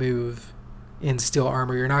to move in steel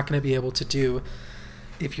armor. You're not going to be able to do,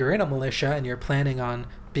 if you're in a militia and you're planning on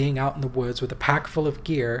being out in the woods with a pack full of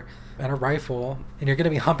gear and a rifle, and you're going to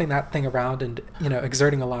be humping that thing around and,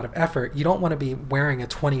 exerting a lot of effort, you don't want to be wearing a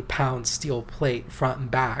 20-pound steel plate front and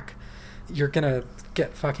back. You're going to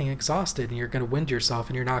get fucking exhausted and you're going to wind yourself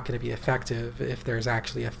and you're not going to be effective if there's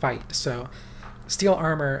actually a fight. So steel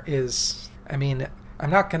armor is, I'm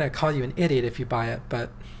not going to call you an idiot if you buy it,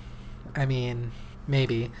 but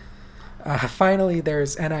maybe. Finally,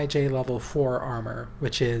 there's NIJ level 4 armor,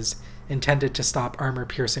 which is intended to stop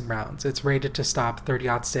armor-piercing rounds. It's rated to stop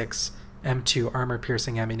 30-06 M2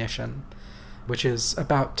 armor-piercing ammunition, which is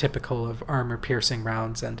about typical of armor-piercing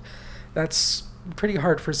rounds, and that's pretty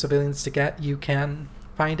hard for civilians to get. You can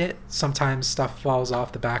find it. Sometimes stuff falls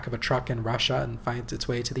off the back of a truck in Russia and finds its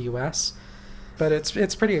way to the US. But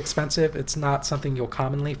it's pretty expensive. It's not something you'll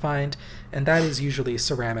commonly find, and that is usually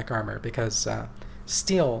ceramic armor, because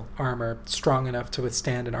steel armor strong enough to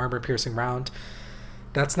withstand an armor-piercing round,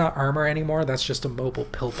 that's not armor anymore. That's just a mobile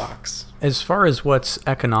pillbox. As far as what's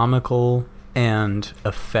economical and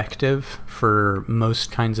effective for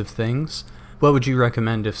most kinds of things, what would you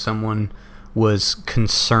recommend if someone was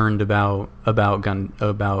concerned about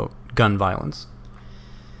gun violence?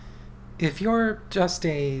 If you're just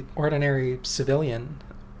a ordinary civilian,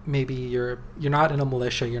 maybe you're not in a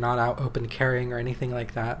militia, you're not out open carrying or anything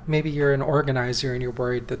like that. Maybe you're an organizer and you're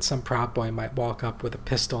worried that some Proud Boy might walk up with a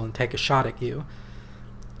pistol and take a shot at you.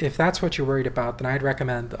 If that's what you're worried about, then I'd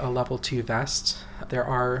recommend a level 2 vest. There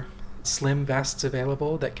are slim vests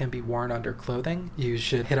available that can be worn under clothing. You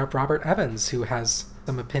should hit up Robert Evans, who has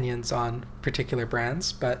some opinions on particular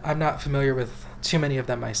brands, but I'm not familiar with too many of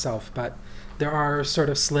them myself. But there are sort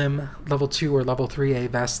of slim level 2 or level 3A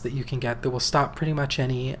vests that you can get that will stop pretty much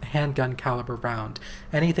any handgun caliber round.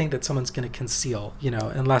 Anything that someone's going to conceal,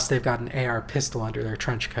 unless they've got an AR pistol under their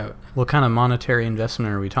trench coat. What kind of monetary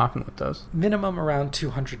investment are we talking with those? Minimum around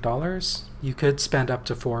 $200. You could spend up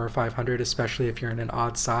to $400 or $500, especially if you're in an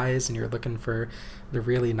odd size and you're looking for the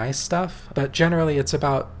really nice stuff. But generally it's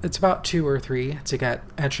about $2 or $3 to get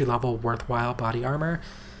entry-level worthwhile body armor.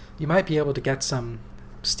 You might be able to get some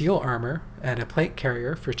steel armor and a plate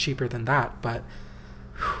carrier for cheaper than that, but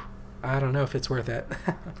I don't know if it's worth it.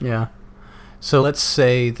 Yeah. So let's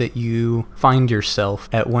say that you find yourself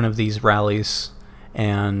at one of these rallies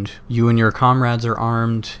and you and your comrades are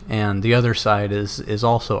armed, and the other side is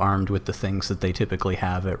also armed with the things that they typically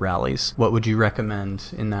have at rallies. What would you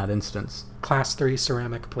recommend in that instance? Class 3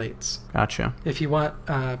 ceramic plates. Gotcha. If you want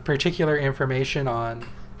particular information on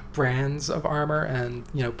brands of armor and,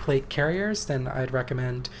 plate carriers, then I'd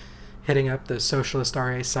recommend hitting up the Socialist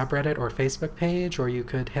RA subreddit or Facebook page, or you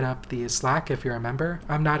could hit up the Slack if you're a member.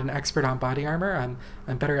 I'm not an expert on body armor.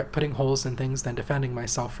 I'm better at putting holes in things than defending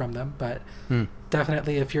myself from them, but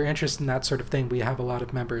definitely if you're interested in that sort of thing, we have a lot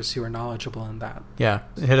of members who are knowledgeable in that. Yeah,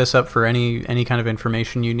 hit us up for any kind of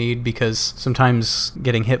information you need, because sometimes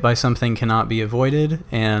getting hit by something cannot be avoided,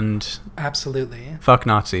 and absolutely. Fuck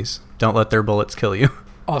Nazis. Don't let their bullets kill you.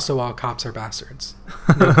 Also, all cops are bastards.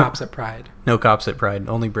 No cops at Pride. No cops at Pride.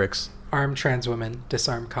 Only bricks. Armed trans women,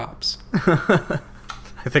 disarm cops. I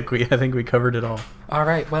think we covered it all. All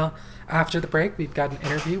right. Well, after the break, we've got an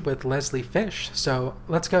interview with Leslie Fish. So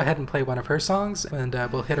let's go ahead and play one of her songs, and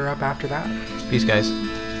we'll hit her up after that. Peace, guys.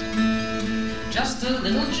 Just a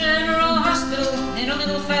little general hospital in a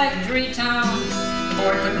little factory town. The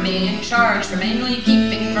board put me in charge for mainly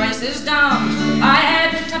keeping prices down. I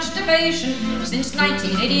hadn't touched a patient since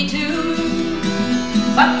 1982.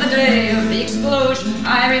 But the day of the explosion,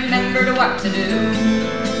 I remembered what to do.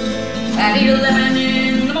 At 11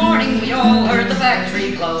 in the morning, we all heard the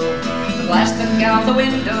factory blow. The blast took out the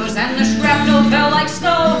windows and the shrapnel fell like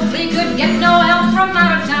snow. We could get no help from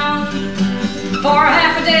out of town for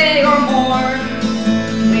half a day or more.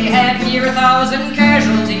 We had near 1,000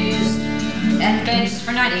 casualties and beds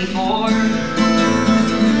for 94.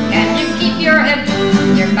 Can you keep your head,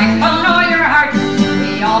 your backbone or your heart?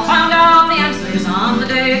 We all found out the answers on the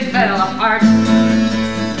day it fell apart.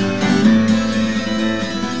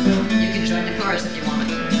 You can join the chorus if you want.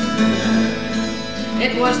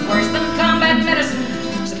 It was worse than combat medicine.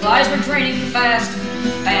 Supplies were draining fast.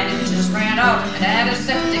 Bandages ran out and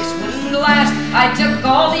antiseptics wouldn't last. I took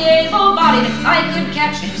all the able-bodied I could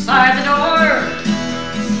catch inside the door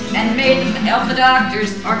and made them help the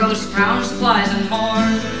doctors or go scrounge supplies and more.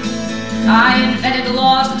 I invented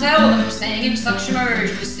laws to tell them, saying in such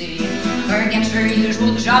emergency, forget your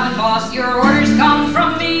usual job and boss, your orders come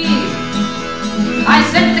from me. I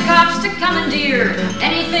sent the cops to commandeer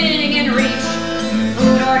anything in reach,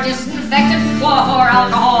 food or disinfectant, cloth or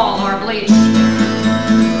alcohol or bleach.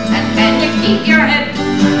 And can you keep your head,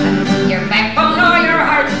 your backbone or your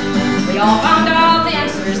heart? We all found out the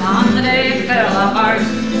answers on the day it fell apart.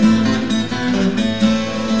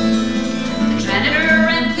 Janitor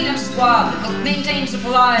and cleanup squad, the cook maintained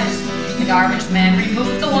supplies. The garbage man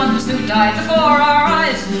removed the ones who died before our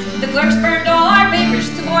eyes. The clerks burned all our papers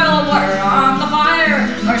to boil water on the fire,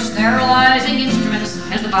 or sterilizing instruments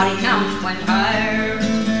as the body count went higher.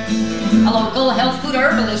 A local health food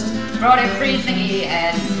herbalist brought everything he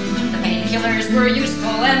had. The painkillers were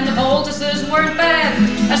useful and the poultices weren't bad.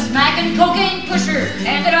 A smack and cocaine pusher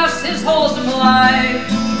handed us his whole supply.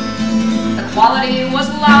 The quality was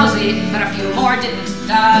lousy, but a few more didn't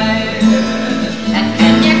die. And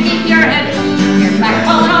can you keep your head, your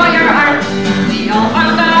backbone or your heart? We all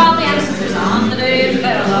found out the answers on the day it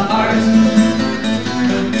fell apart.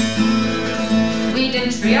 We did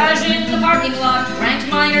triage in the parking lot, ranked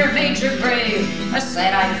minor, major, grave. A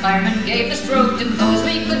sad-eyed fireman gave the stroke to those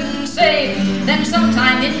we couldn't save. Then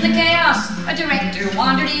sometime in the chaos, a director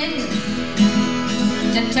wandered in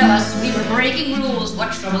to tell us we were breaking rules,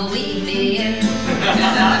 what trouble we'd be in.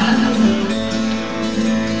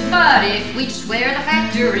 But if we'd swear the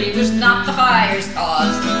factory was not the fire's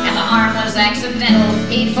cause, and the harm was accidental,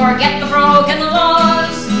 he'd forget the broken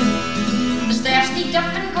laws. The staff sneaked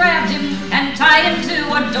up and grabbed him and tied him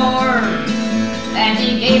to a door, and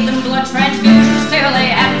he gave them blood transfusions till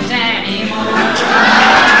they hadn't any more.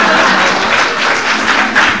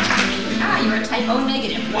 Ah, you're a type O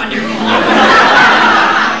negative. Wonderful.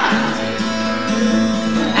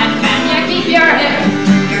 Your head,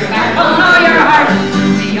 your backbone or your heart.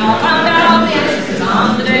 We all found out the answers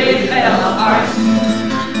on the day it fell apart.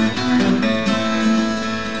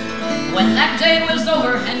 When that day was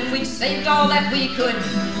over and we'd saved all that we could,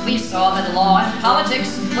 we saw that law and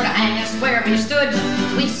politics would hang us where we stood.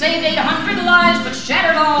 We'd saved 800 lives but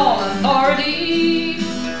shattered all authority.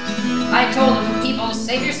 I told them, people,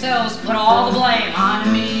 save yourselves, put all the blame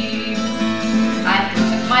on me. I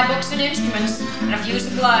took my books and instruments and a few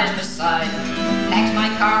supplies beside, packed my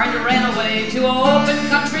car and ran away to open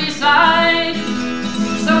countryside.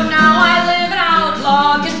 So now I live an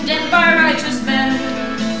outlaw, condemned by righteous men.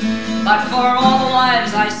 But for all the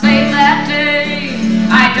lives I saved that day,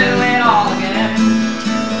 I do it all again.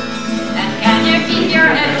 And can you keep your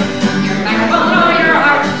head, your backbone or your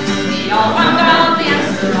heart? We all found out the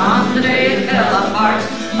answer on the day it fell apart.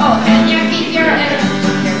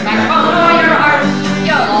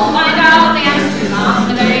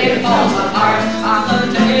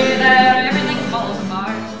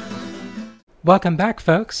 Welcome back,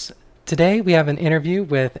 folks. Today we have an interview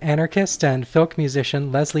with anarchist and folk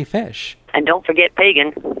musician Leslie Fish. And don't forget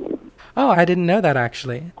Pagan. Oh, I didn't know that,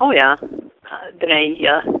 actually. Oh, yeah. I've been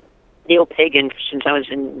a Neil Pagan since I was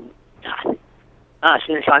in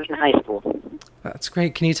high school. That's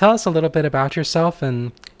great. Can you tell us a little bit about yourself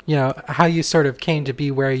and, how you sort of came to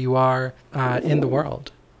be where you are in the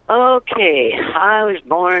world? Okay. I was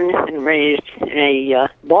born and raised in a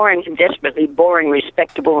desperately boring,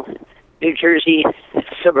 respectable New Jersey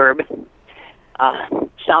suburb,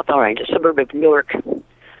 South Orange, a suburb of Newark,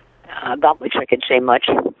 about which I could say much.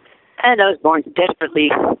 And I was born to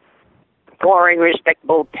desperately boring,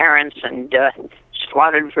 respectable parents and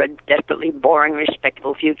slotted for a desperately boring,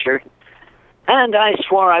 respectable future. And I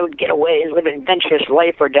swore I would get away and live an adventurous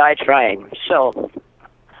life or die trying. So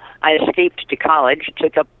I escaped to college,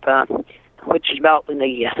 took up, which is about when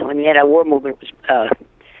the anti-war movement was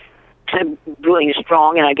really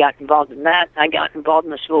strong, and I got involved in that. I got involved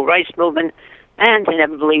in the civil rights movement, and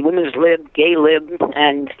inevitably women's lib, gay lib,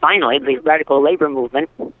 and finally the radical labor movement.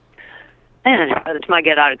 And by the time I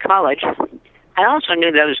got out of college, I also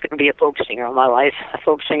knew that I was going to be a folk singer all my life, a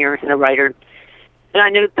folk singer and a writer. And I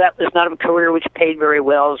knew that was not a career which paid very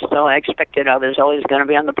well, so I expected I was always going to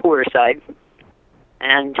be on the poorer side.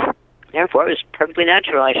 And therefore, it was perfectly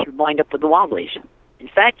natural I should wind up with the Wobblies. In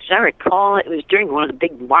fact, as I recall, it was during one of the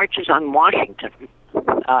big marches on Washington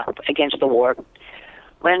against the war,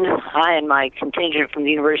 when I and my contingent from the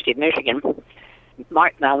University of Michigan,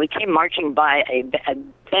 we came marching by a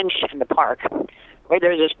bench in the park, where there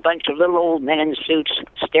was this bunch of little old men in suits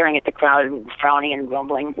staring at the crowd and frowning and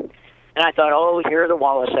grumbling. And I thought, oh, here are the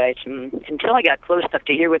Wallicites, until I got close enough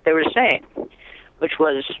to hear what they were saying, which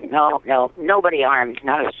was, no, nobody armed,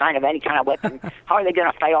 not a sign of any kind of weapon. How are they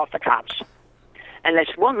going to fight off the cops? And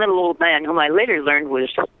this one little old man, whom I later learned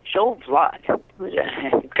was Joe Vlad, who was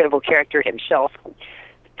an incredible character himself,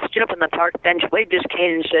 stood up on the park bench, waved his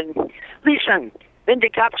cane, and said, "Listen, when the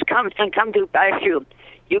cops come to bash you,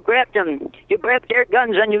 you grab them, you grab their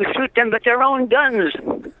guns, and you shoot them with their own guns."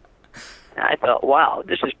 And I thought, wow,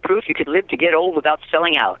 this is proof you could live to get old without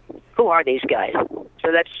selling out. Who are these guys?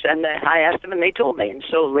 And I asked them, and they told me. And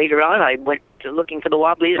so later on, I went to looking for the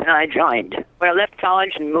Wobblies, and I joined. When I left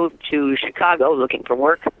college and moved to Chicago looking for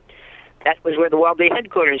work, that was where the Wobbly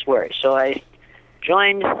headquarters were. So I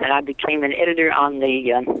joined, and I became an editor on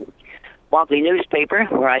the Wobbly newspaper,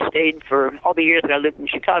 where I stayed for all the years that I lived in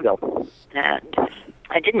Chicago. And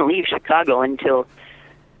I didn't leave Chicago until,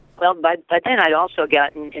 well, by then I'd also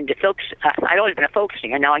gotten into folk. I'd always been a folk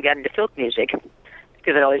singer. Now I got into folk music,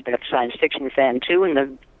 because I'd always been a science fiction fan, too, and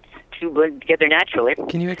the two blend together naturally.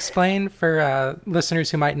 Can you explain for listeners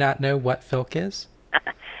who might not know what folk is?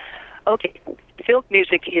 Okay. Folk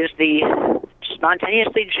music is the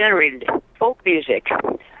spontaneously generated folk music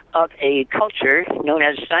of a culture known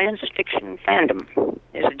as science fiction fandom.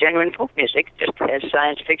 It's a genuine folk music, just has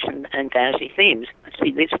science fiction and fantasy themes.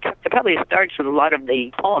 It probably starts with a lot of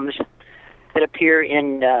the poems that appear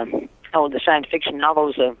in the science fiction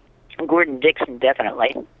novels of Gordon Dixon,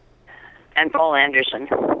 definitely, and Paul Anderson.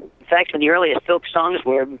 In fact, some of the earliest folk songs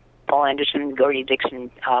were Paul Anderson and Gordon Dixon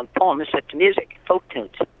poems set to music, folk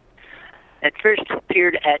tunes. At first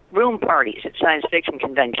appeared at room parties at science fiction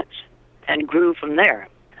conventions and grew from there.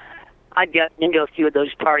 I'd gotten into a few of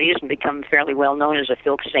those parties and become fairly well known as a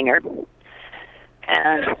folk singer.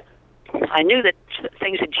 And I knew that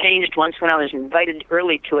things had changed once when I was invited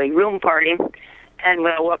early to a room party, and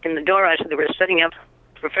when I walked in the door, I said they were setting up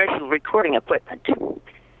professional recording equipment.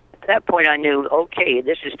 At that point, I knew, okay,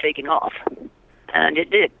 this is taking off. And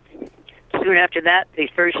it did. Soon after that, the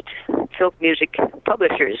first folk music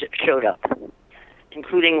publishers showed up,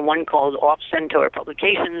 including one called Off Centaur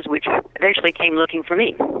Publications, which eventually came looking for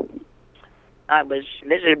me. I was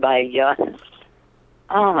visited by,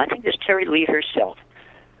 I think it's Terry Lee herself,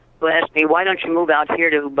 who asked me, why don't you move out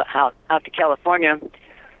here out to California,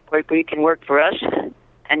 where you can work for us,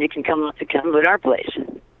 and you can come to our place.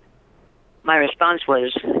 My response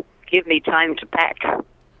was, give me time to pack.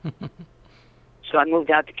 So I moved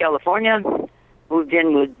out to California, moved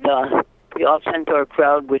in with the Off Centaur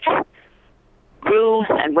crowd, which grew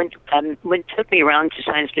and took me around to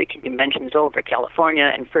science fiction conventions all over California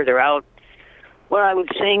and further out, where I would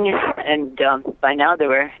sing, and by now there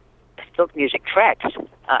were folk music tracks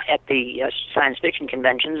at the science fiction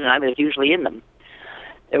conventions, and I was usually in them.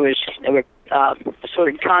 There were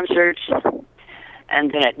assorted concerts,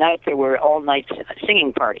 and then at night there were all-night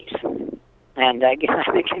singing parties. And I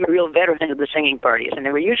became a real veteran of the singing parties, and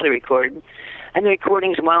they were usually recorded. And the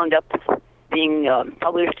recordings wound up being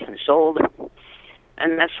published and sold,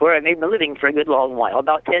 and that's where I made my living for a good long while,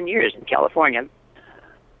 about 10 years in California.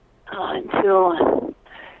 until,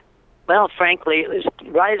 well, frankly, it was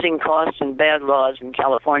rising costs and bad laws in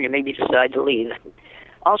California made me decide to leave.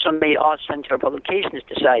 Also made Off-Center Publications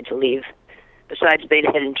decide to leave. Besides, they'd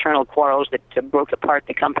had internal quarrels that broke apart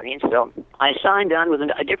the company. And so I signed on with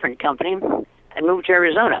a different company and moved to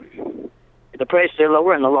Arizona. The prices are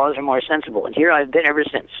lower and the laws are more sensible. And here I've been ever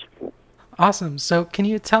since. Awesome. So can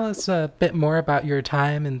you tell us a bit more about your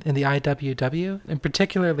time in the IWW? And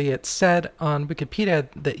particularly, it said on Wikipedia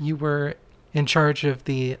that you were in charge of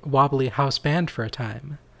the Wobbly House Band for a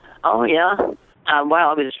time. Oh, yeah. Well,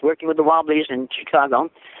 I was working with the Wobblies in Chicago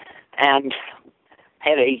and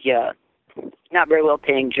had a not very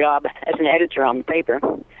well-paying job as an editor on the paper.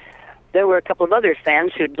 There were a couple of other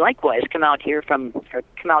fans who'd likewise come out there from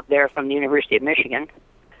the University of Michigan.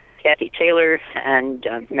 Kathy Taylor and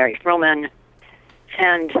Mary Froman,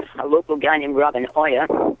 and a local guy named Robin Oya.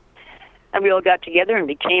 And we all got together and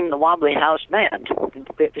became the Wobbly House Band.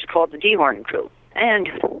 It was called the D-Horn Crew. And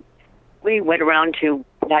we went around to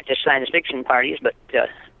not just science fiction parties, but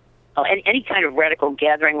any kind of radical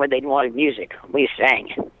gathering where they wanted music. We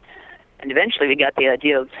sang. And eventually we got the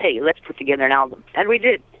idea of, hey, let's put together an album. And we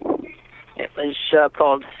did. It was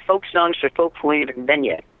called Folk Songs for Folk Who Ain't Even Been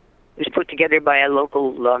Yet. It was put together by a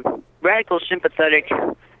local radical, sympathetic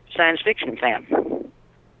science fiction fan.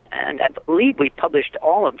 And I believe we published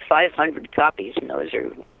all of 500 copies, and those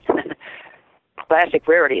are classic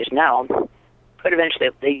rarities now. But eventually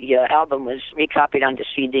the album was recopied onto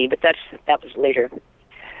CD, but that was later.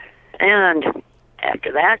 And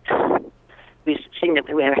after that, we seemed that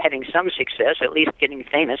we were having some success, at least getting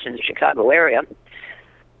famous in the Chicago area.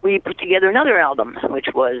 We put together another album, which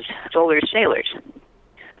was Solar Sailors.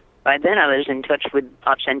 By then I was in touch with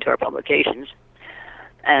Off-Center Publications,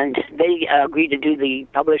 and they agreed to do the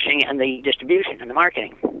publishing and the distribution and the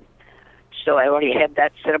marketing. So I already had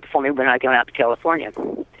that set up for me when I came out to California.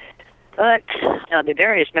 But the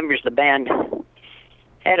various members of the band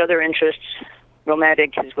had other interests,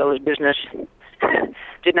 romantic as well as business,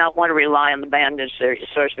 did not want to rely on the band as their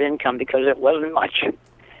source of income because it wasn't much.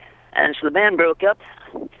 And so the band broke up,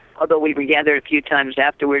 although we regathered a few times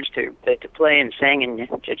afterwards to play and sing and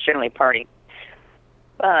generally party.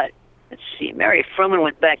 But, let's see, Mary Froman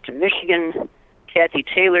went back to Michigan, Kathy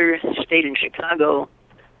Taylor stayed in Chicago,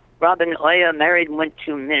 Robin Oya married and went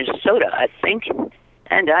to Minnesota, I think,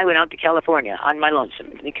 and I went out to California on my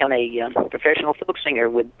lonesome to become a professional folk singer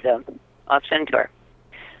with Off-Center.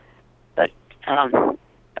 But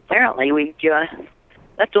apparently we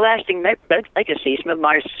left a lasting legacy. Some of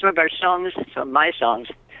my songs,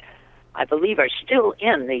 I believe, are still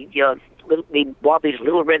in the Wobbly's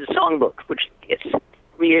Little Red Songbook, which gets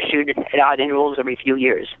reissued at odd intervals every few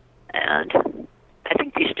years. And I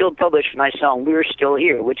think they still publish my song, We're Still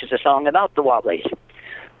Here, which is a song about the Wobblies.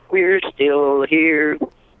 We're still here,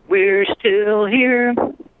 we're still here,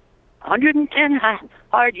 110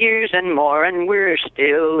 hard years and more, and we're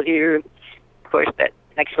still here. Of course, that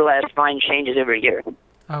next to last line changes every year.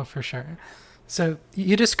 Oh, for sure. So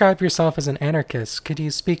you describe yourself as an anarchist. Could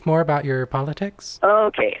you speak more about your politics?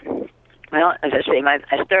 Okay. Well, as I say,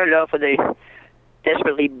 I started off with a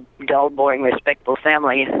desperately dull, boring, respectable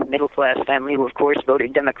family, middle-class family who, of course,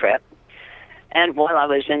 voted Democrat. And while I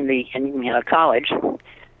was in college,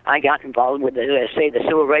 I got involved with, the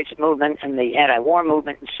civil rights movement and the anti-war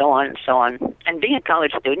movement and so on and so on. And being a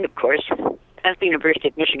college student, of course, at the University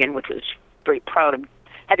of Michigan, which was very proud of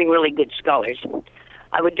having really good scholars,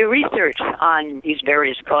 I would do research on these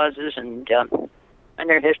various causes and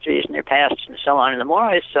their histories and their pasts and so on. And the more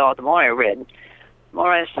I saw, the more I read, the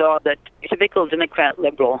more I saw that typical Democrat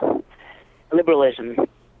liberalism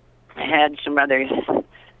had some rather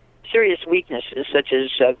serious weaknesses, such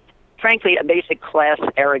as, frankly, a basic class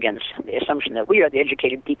arrogance, the assumption that we are the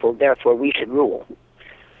educated people, therefore we should rule.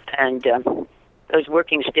 And those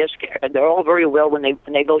working stiffs, they're all very well when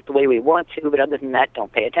they vote the way we want to, but other than that,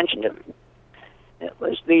 don't pay attention to them. It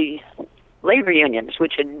was the labor unions,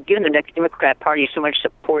 which had given the Democrat Party so much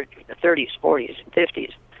support in the 30s, 40s, and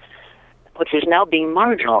 50s, which was now being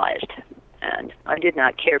marginalized. And I did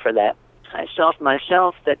not care for that. I saw for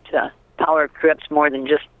myself that power corrupts more than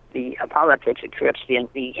just the politics, it corrupts the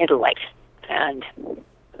intellect. And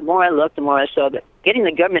the more I looked, the more I saw that getting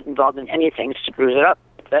the government involved in anything screws it up.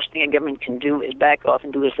 The best thing a government can do is back off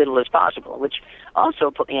and do as little as possible, which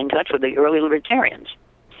also put me in touch with the early libertarians.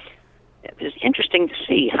 It was interesting to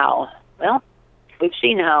see how, well, we've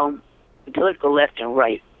seen how the political left and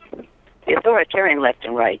right, the authoritarian left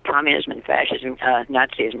and right, communism and fascism,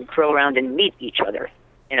 Nazism, curl around and meet each other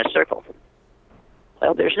in a circle.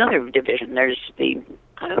 Well, there's another division. There's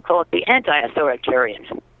I would call it the anti-authoritarian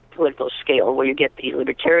political scale, where you get the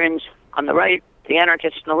libertarians on the right the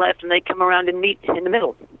anarchists on the left, and they come around and meet in the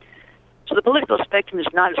middle. So the political spectrum is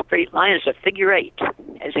not a straight line, it's a figure eight,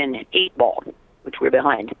 as in 8-ball, which we're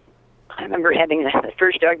behind. I remember having the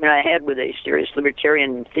first argument I had with a serious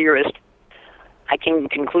libertarian theorist. I came to the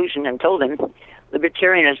conclusion and told him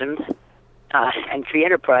libertarianism and free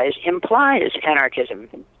enterprise implies anarchism.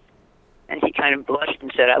 And he kind of blushed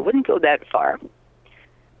and said, I wouldn't go that far.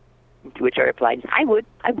 To which I replied, I would.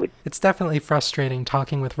 It's definitely frustrating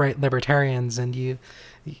talking with right libertarians, and you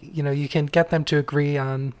can get them to agree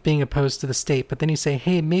on being opposed to the state, but then you say,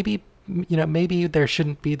 hey, maybe there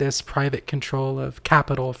shouldn't be this private control of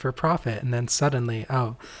capital for profit, and then suddenly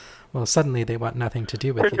they want nothing to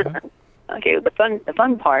do with you. Okay, the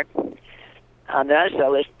fun part that I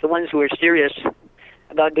saw is the ones who were serious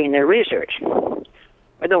about doing their research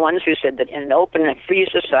were the ones who said that in an open and free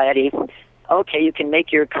society, okay, you can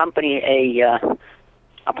make your company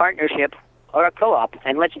a partnership or a co-op,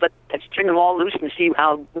 and let's turn them all loose and see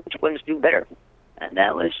which ones do better. And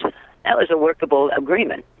that was a workable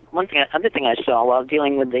agreement. Other thing I saw while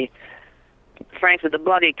dealing with the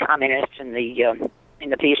bloody communists in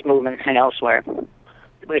the peace movement and elsewhere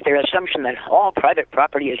was their assumption that all private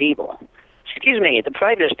property is evil. Excuse me, the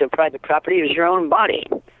privatest of private property is your own body.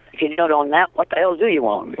 If you don't own that, what the hell do you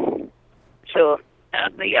own? So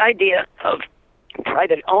the idea of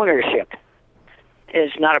private ownership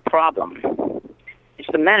is not a problem. It's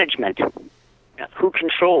the management. Who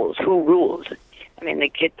controls, who rules. I mean, the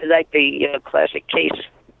classic case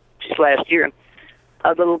just last year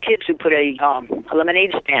of the little kids who put a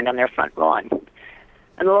lemonade stand on their front lawn.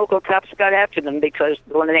 And the local cops got after them because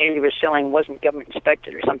the lemonade they were selling wasn't government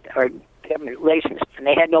inspected or something, or government licensed, and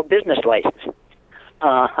they had no business license.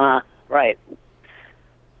 Right.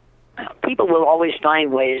 People will always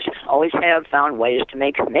find ways, always have found ways to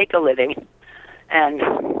make a living, and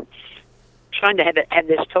trying to have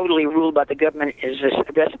this totally ruled by the government is a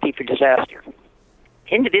recipe for disaster.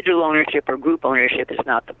 Individual ownership or group ownership is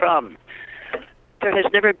not the problem. There has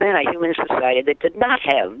never been a human society that did not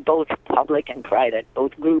have both public and private,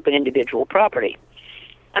 both group and individual property.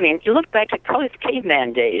 I mean, you look back to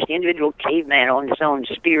caveman days. The individual caveman owned his own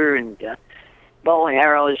spear and bow and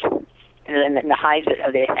arrows and the hides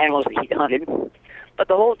of the animals that he hunted. But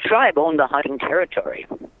the whole tribe owned the hunting territory.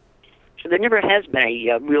 So there never has been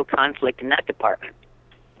a real conflict in that department.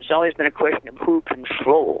 It's always been a question of who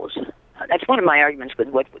controls. That's one of my arguments with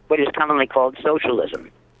what is commonly called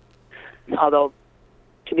socialism. Although,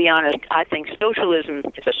 to be honest, I think socialism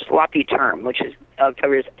is a sloppy term, which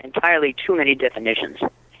covers entirely too many definitions.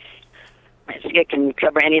 It can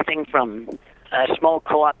cover anything from a small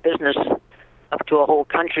co-op business up to a whole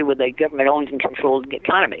country with a government-owned and controlled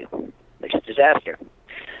economy, which is a disaster.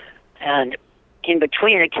 And in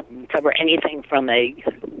between, it can cover anything from a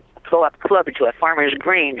co-op club to a farmer's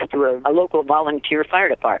green to a local volunteer fire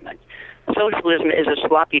department. Socialism is a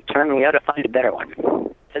sloppy term, and we ought to find a better one.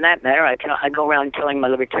 For that matter, I go around telling my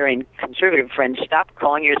libertarian conservative friends, stop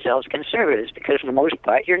calling yourselves conservatives, because for the most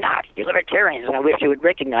part, you're not. You're libertarians, and I wish you would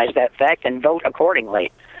recognize that fact and vote accordingly.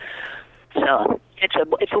 So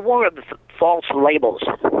it's a war of false labels.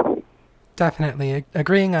 Definitely.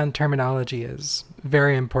 Agreeing on terminology is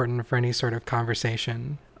very important for any sort of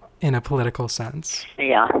conversation in a political sense.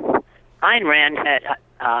 Yeah. Ayn Rand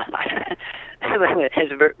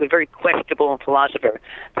is a very questionable philosopher.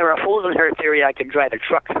 There are holes in her theory I could drive a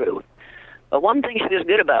truck through. But one thing she was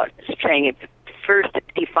good about is saying, first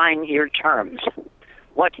define your terms.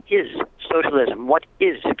 What is socialism? What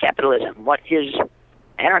is capitalism? What is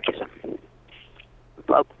anarchism?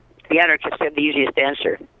 Well, the anarchists have the easiest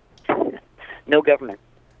answer. No government.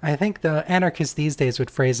 I think the anarchists these days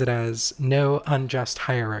would phrase it as no unjust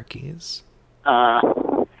hierarchies.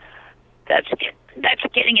 That's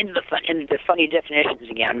getting into the funny definitions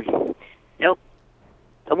again. Nope.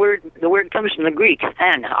 The word comes from the Greek,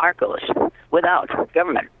 archos, without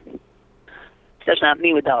government. It does not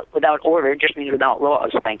mean without order. It just means without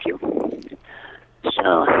laws. Thank you.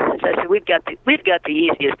 So, as I said, we've got the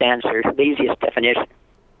easiest answer, the easiest definition,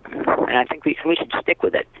 and I think we should stick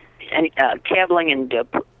with it. And cavilling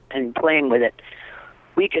and playing with it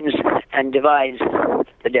weakens and divides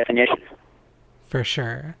the definition. For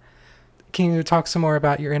sure. Can you talk some more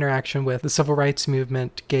about your interaction with the civil rights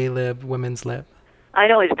movement, gay lib, women's lib?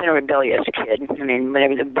 I'd always been a rebellious kid. I mean,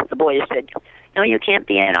 whenever the boys said, no, you can't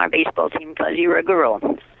be in our baseball team because you're a girl,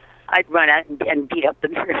 I'd run out and beat up the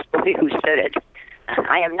first boy who said it.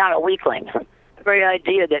 I am not a weakling. The very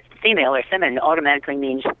idea that female or feminine automatically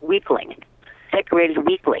means weakling, decorated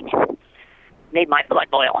weakling, made my blood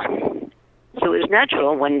boil. So it was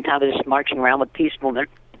natural when I was marching around with peace movement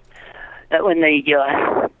that when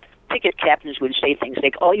the picket captains would say things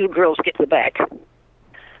like, "All you girls get to the back."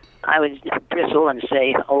 I would bristle and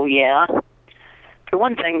say, "Oh yeah." For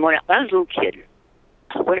one thing, when I was a little kid,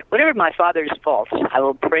 whatever my father's faults, I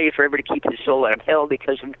will pray forever to keep his soul out of hell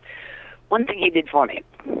because of one thing he did for me.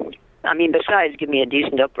 I mean, besides give me a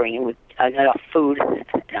decent upbringing with enough food,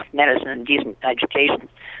 enough medicine, and decent education,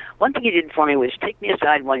 one thing he did for me was take me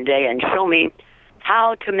aside one day and show me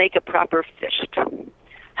how to make a proper fist,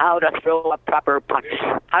 how to throw a proper punch,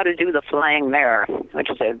 how to do the flying mare, which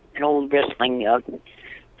is an old wrestling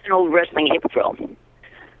hip throw.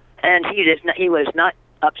 And he was not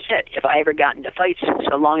upset if I ever got into fights,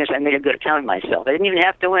 so long as I made a good account of myself. I didn't even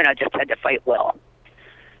have to win; I just had to fight well.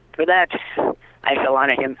 For that, I shall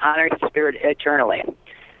honor his spirit eternally,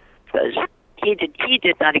 because he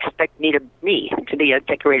did not expect me to be a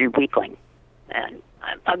decorated weakling, and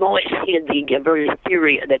I've always hated the very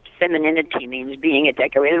theory that femininity means being a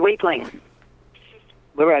decorated weakling.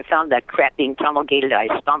 Where I found that crap being promulgated, I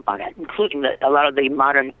stomp on it, including a lot of the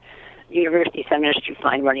modern university feminists you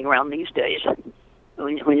find running around these days, who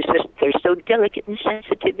insist they're so delicate and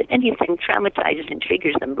sensitive that anything traumatizes and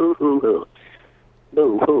triggers them. Boo hoo hoo,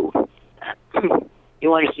 boo hoo. You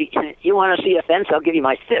want to see a fence? I'll give you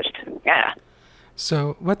my fist. Yeah.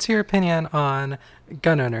 So, what's your opinion on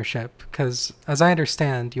gun ownership? Because, as I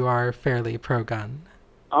understand, you are fairly pro-gun.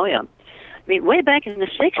 Oh yeah. I mean, way back in the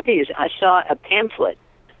 '60s, I saw a pamphlet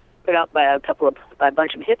put out by a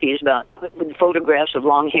bunch of hippies with photographs of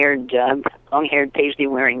long-haired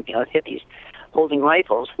paisley-wearing hippies holding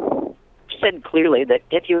rifles. Said clearly that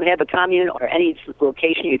if you have a commune or any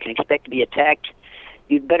location you can expect to be attacked,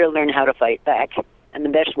 you'd better learn how to fight back. And the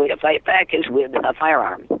best way to fight back is with a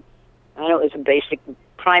firearm. I know it was a basic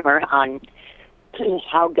primer on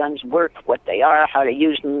how guns work, what they are, how to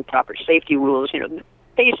use them, proper safety rules,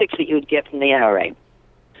 basics that you would get from the NRA.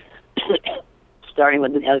 Starting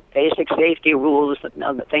with the basic safety rules,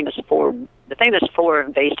 the famous four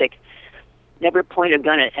basic: never point a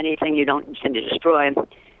gun at anything you don't intend to destroy.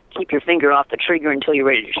 Keep your finger off the trigger until you're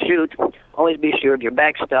ready to shoot. Always be sure of your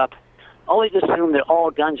backstop. Always assume that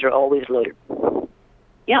all guns are always loaded.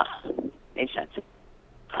 Yeah, made sense.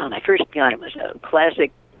 My first gun was a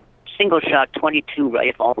classic single-shot .22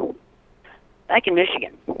 rifle back in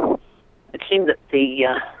Michigan. It seemed that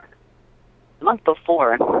the month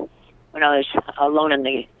before, when I was alone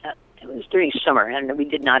it was during summer, and we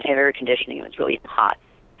did not have air conditioning. It was really hot.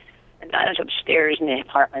 And I was upstairs in the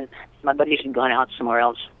apartment. My buddies had gone out somewhere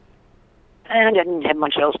else. And I didn't have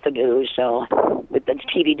much else to do, so the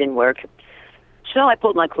TV didn't work. So I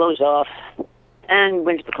pulled my clothes off and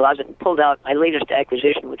went to the closet and pulled out my latest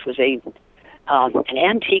acquisition, which was an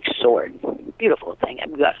antique sword. Beautiful thing. I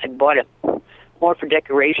bought it more for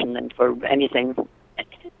decoration than for anything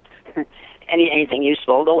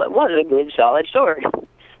useful, although it was a good, solid sword.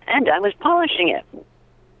 And I was polishing it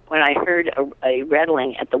when I heard a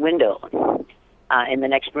rattling at the window in the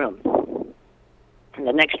next room. And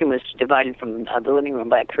the next room was divided from the living room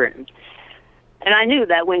by a curtain. And I knew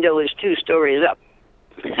that window was 2 stories up,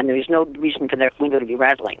 and there was no reason for that window to be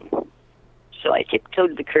rattling. So I tiptoed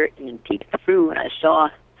to the curtain and peeked through, and I saw,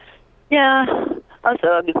 a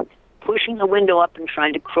thug pushing the window up and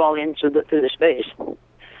trying to crawl in through the space.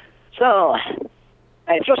 So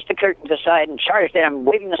I thrust the curtains aside and charged at him,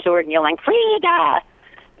 waving the sword and yelling, "Frida!"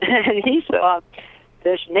 And he saw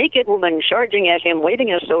this naked woman charging at him,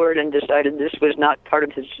 waving a sword, and decided this was not part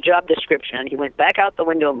of his job description. And he went back out the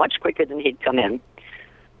window much quicker than he'd come in.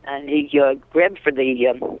 And he grabbed for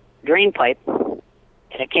the drain pipe, and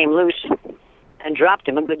it came loose, and dropped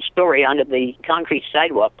him a good story onto the concrete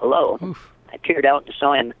sidewalk below. Oof. I peered out and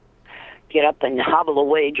saw him get up and hobble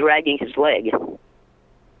away, dragging his leg.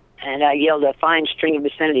 And I yelled a fine string of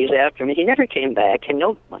obscenities after him, and he never came back. And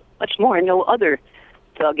what's more, no other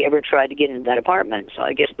thug ever tried to get into that apartment, so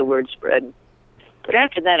I guess the word spread. But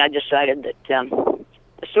after that, I decided that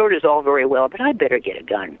the sword is all very well, but I better get a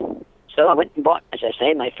gun. So I went and bought, as I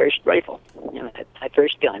say, my first rifle, my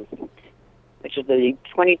first gun, which is the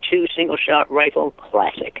 .22 single-shot rifle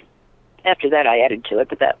classic. After that, I added to it,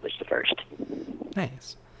 but that was the first.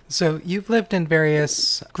 Nice. So you've lived in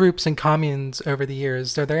various groups and communes over the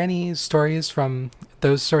years. Are there any stories from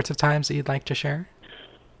those sorts of times that you'd like to share?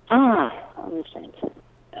 Let me think.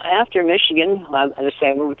 After Michigan, as I say,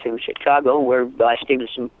 I moved to Chicago, where I stayed with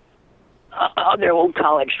some other old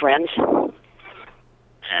college friends,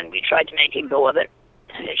 and we tried to make a go of it.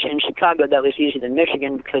 In Chicago, that was easier than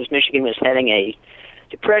Michigan, because Michigan was having a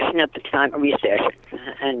depression at the time, a recession.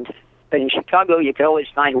 But in Chicago, you could always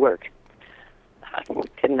find work.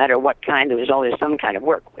 Didn't matter what kind, there was always some kind of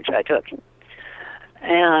work, which I took.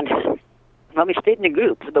 And we stayed in a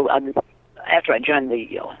group. after I joined the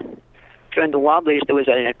Wobblies, there was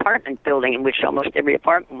an apartment building in which almost every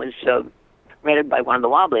apartment was rented by one of the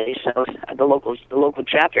Wobblies, so the local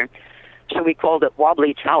chapter. So we called it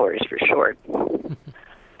Wobbly Towers for short.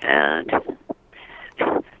 And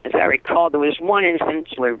as I recall, there was one instance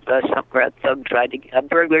where a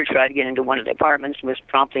burglar tried to get into one of the apartments and was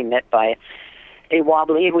promptly met by a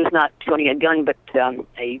Wobbly. It was not shooting a gun, but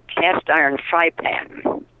a cast iron fry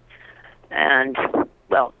pan. And,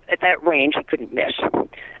 well, at that range, he couldn't miss.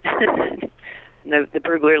 The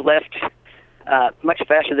burglar left much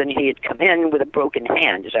faster than he had come in with a broken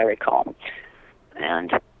hand, as I recall.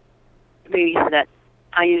 And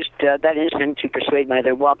I used that incident to persuade my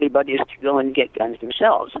other Wobbly buddies to go and get guns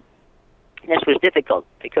themselves. This was difficult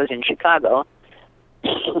because in Chicago,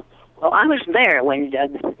 well, I was there when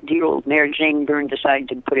dear old Mayor Jane Byrne decided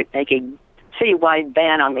to make a citywide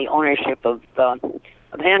ban on the ownership of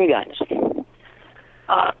handguns.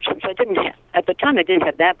 Since at the time I didn't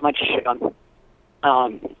have that much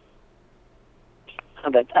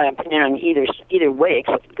opinion on either way,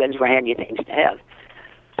 except guns were handy things to have.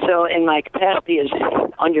 So in my capacity as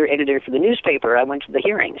under-editor for the newspaper, I went to the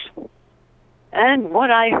hearings. And what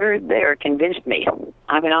I heard there convinced me.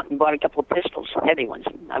 I went out and bought a couple of pistols, heavy ones,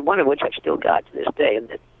 one of which I've still got to this day.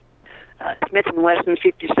 Smith & Wesson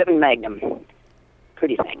 57 Magnum.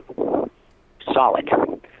 Pretty thing. Solid.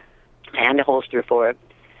 And a holster for it.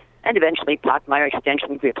 And eventually Pottmeyer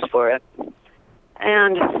extension grips for it.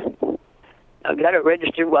 And I got it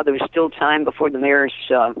registered while there was still time before the mayor's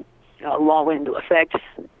law went into effect.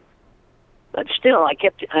 But still, I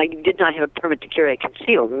did not have a permit to carry it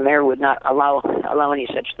concealed. The mayor would not allow any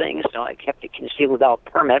such thing, so I kept it concealed without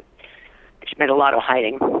permit, which meant a lot of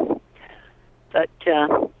hiding. But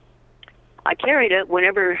I carried it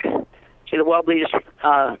whenever the Wobblies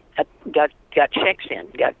got checks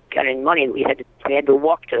in, got in money. We had to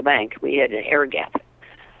walk to the bank. We had an air gap.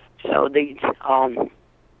 So the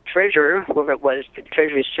treasurer, whoever it was, the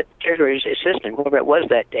treasurer's assistant, whoever it was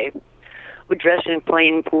that day, would dress in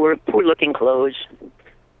plain, poor-looking clothes.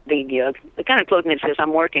 The kind of clothing that says,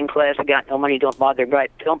 "I'm working class, I got no money, don't bother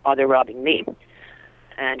robbing me."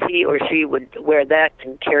 And he or she would wear that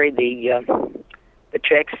and carry the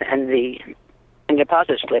checks and the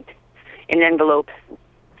deposit slip in an envelope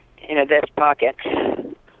in a vest pocket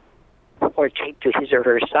or taped to his or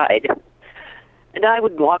her side. And I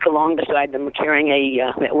would walk along beside them wearing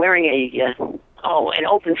an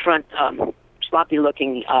open front,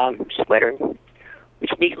 sloppy-looking sweater,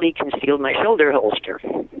 which neatly concealed my shoulder holster.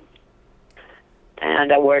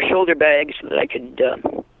 And I wore a shoulder bag so that I could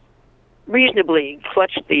reasonably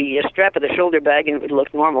clutch the strap of the shoulder bag, and it would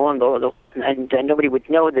look normal, and nobody would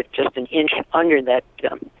know that just an inch under that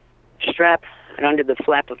strap and under the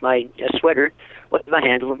flap of my sweater was the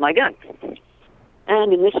handle of my gun.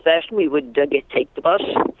 And in this fashion, we would take the bus,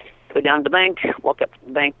 go down to the bank, walk up to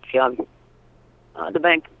the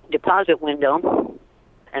bank deposit window,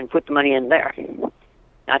 and put the money in there.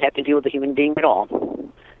 Not have to deal with a human being at all.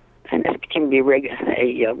 And this can be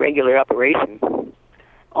a regular operation.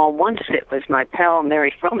 Once it was my pal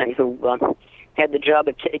Mary Froman who had the job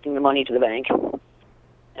of taking the money to the bank,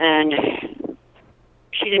 and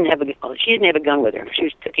she didn't have a gun with her.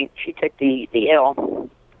 She took the L,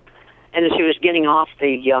 and as she was getting off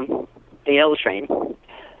the L train,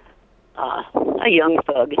 a young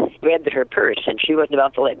thug grabbed at her purse, and she wasn't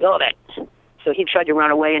about to let go of it. So he tried to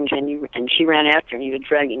run away, and she ran after him. He was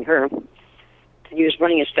dragging her. He was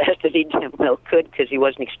running as fast as he could because he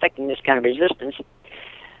wasn't expecting this kind of resistance.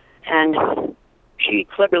 And she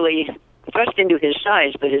cleverly thrust into his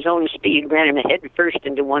size, but his own speed ran him head first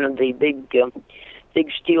into one of the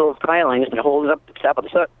big steel pilings that hold up the top of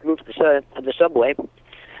the roof of the subway.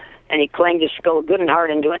 And he clanged his skull good and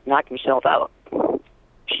hard into it and knocked himself out.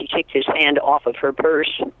 She kicked his hand off of her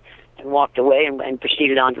purse and walked away and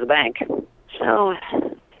proceeded on to the bank. So,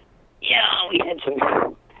 yeah, we had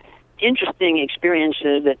some interesting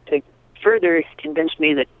experiences that further convinced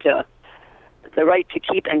me that the right to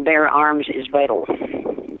keep and bear arms is vital,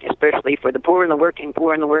 especially for the poor and the working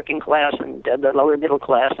class and the lower middle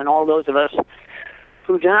class and all those of us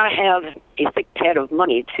who do not have a thick pad of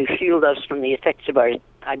money to shield us from the effects of our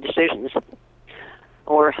decisions,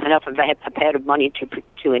 or enough of a pad of money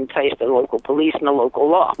to entice the local police and the local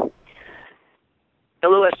law.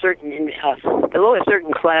 Below a certain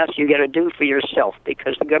class, you got to do for yourself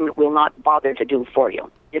because the government will not bother to do for you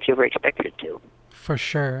if you ever expected it to. For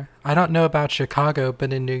sure. I don't know about Chicago,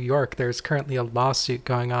 but in New York, there's currently a lawsuit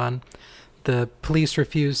going on. The police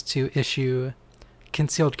refuse to issue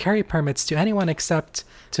concealed carry permits to anyone except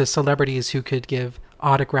to celebrities who could give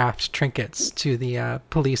autographed trinkets to the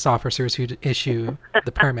police officers who issue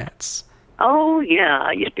the permits. Oh, yeah,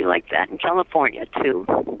 I used to be like that in California, too.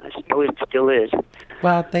 I suppose it still is.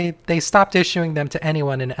 Well, they stopped issuing them to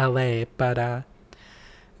anyone in LA, but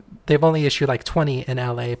they've only issued like 20 in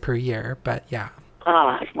LA per year, but yeah.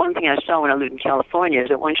 One thing I saw when I lived in California is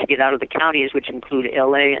that once you get out of the counties, which include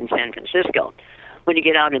LA and San Francisco, when you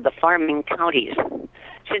get out of the farming counties,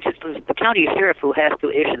 since it's the county sheriff who has to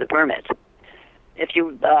issue the permits, if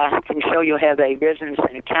you can show you have a residence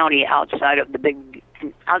in a county outside of the big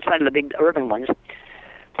urban ones,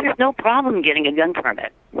 there's no problem getting a gun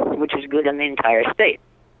permit, which is good in the entire state.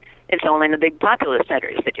 It's only in the big populous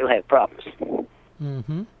centers that you'll have problems.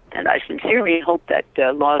 Mm-hmm. And I sincerely hope that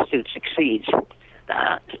lawsuit succeeds.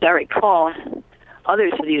 As I recall,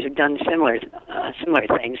 other cities have done similar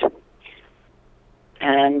things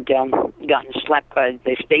and gotten slapped by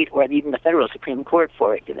the state or even the federal Supreme Court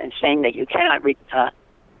for it, and saying that you cannot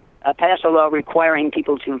pass a law requiring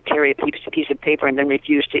people to carry a piece of paper and then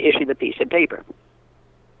refuse to issue the piece of paper.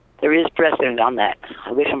 There is precedent on that.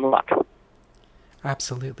 I wish them luck.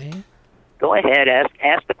 Absolutely. Go ahead,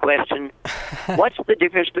 ask the question. What's the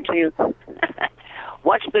difference between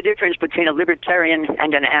a libertarian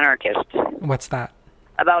and an anarchist? What's that?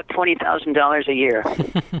 About $20,000 a year.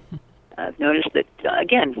 I've noticed that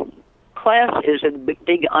again, class is a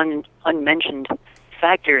big unmentioned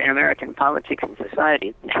factor in American politics and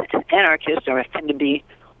society. Anarchists tend to be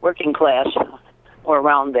working class or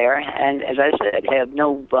around there, and as I said, have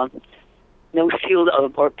no shield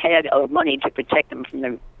or pad of money to protect them from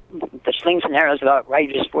the slings and arrows of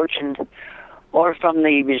outrageous fortune or from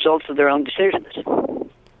the results of their own decisions.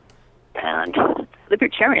 And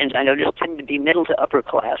libertarians, I noticed, tend to be middle to upper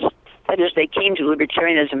class. That is, they came to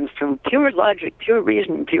libertarianism from pure logic, pure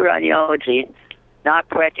reason, pure ideology, not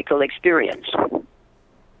practical experience.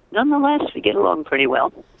 Nonetheless, we get along pretty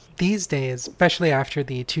well. These days, especially after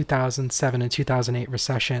the 2007 and 2008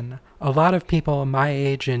 recession, a lot of people my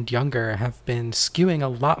age and younger have been skewing a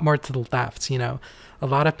lot more to the left. You know, a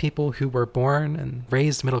lot of people who were born and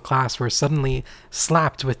raised middle class were suddenly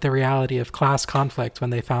slapped with the reality of class conflict when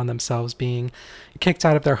they found themselves being kicked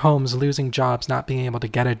out of their homes, losing jobs, not being able to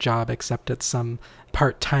get a job except at some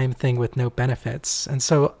part-time thing with no benefits. And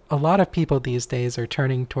so a lot of people these days are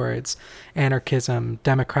turning towards anarchism,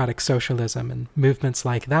 democratic socialism, and movements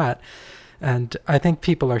like that. And I think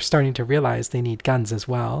people are starting to realize they need guns as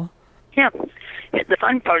well. Yeah. The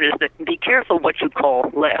fun part is that be careful what you call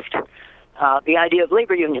left. The idea of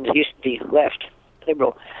labor unions used to be left,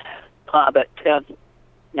 liberal. But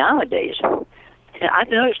nowadays, I've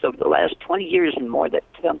noticed over the last 20 years and more that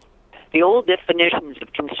the old definitions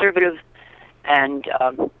of conservative and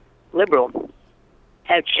liberal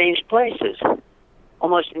have changed places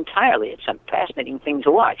almost entirely. It's a fascinating thing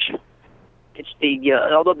to watch. It's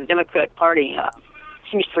although the Democrat Party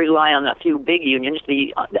seems to rely on a few big unions,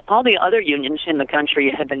 all the other unions in the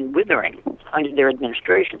country have been withering under their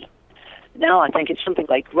administration. Now I think it's something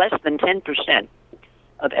like less than 10%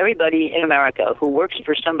 of everybody in America who works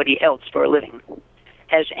for somebody else for a living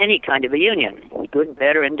has any kind of a union, good,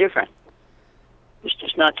 bad, or indifferent. This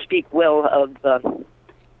does not speak well of the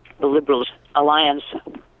Liberals' alliance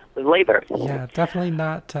with Labor. Yeah, definitely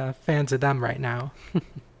not fans of them right now.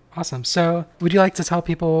 Awesome. So would you like to tell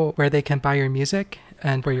people where they can buy your music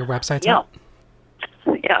and where your website's at?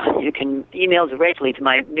 Yeah, you can email directly to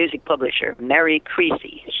my music publisher, Mary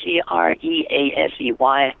Creasy,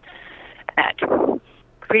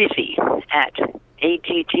 Creasey, at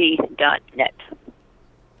att.net.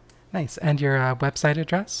 Nice. And your website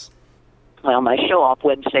address? Well, my show-off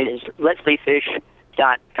website is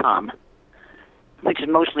lesliefische.com, which is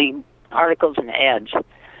mostly articles and ads.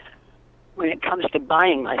 When it comes to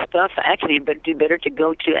buying my stuff, actually, it'd do better to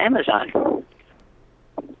go to Amazon.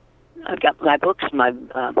 I've got my books, my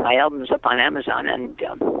albums up on Amazon, and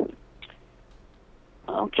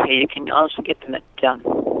you can also get them at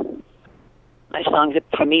my songs at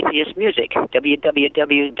Prometheus Music,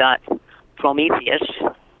 www.prometheus,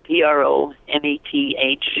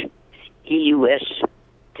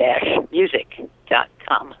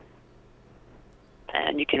 PROMETHEUS-music.com.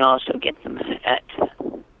 And you can also get them at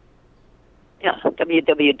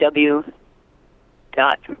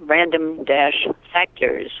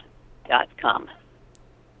www.random-factors.com.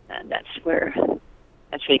 And that's where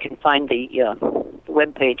you can find the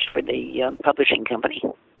web page for the publishing company.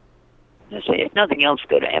 I say, if nothing else,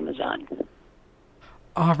 go to Amazon.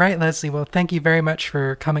 All right, Leslie. Well, thank you very much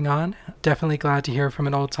for coming on. Definitely glad to hear from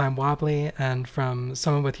an old-time Wobbly and from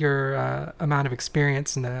someone with your amount of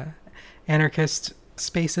experience in the anarchist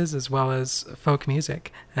spaces as well as folk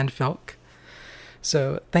music and folk.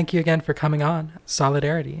 So thank you again for coming on.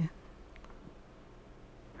 Solidarity.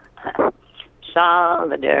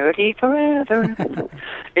 solidarity forever,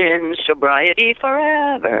 in sobriety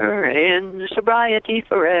forever, in sobriety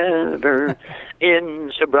forever,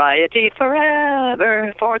 in sobriety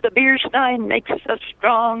forever, for the beer stein makes us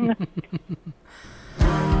strong.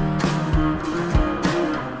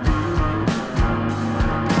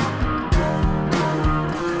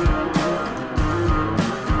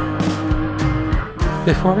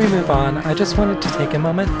 Before we move on, I just wanted to take a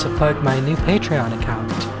moment to plug my new Patreon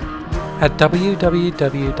account at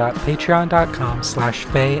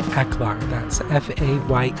www.patreon.com/FayeEcklar. That's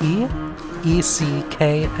FayeEcklar.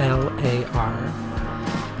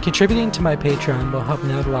 Contributing to my Patreon will help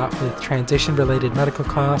me out a lot with transition-related medical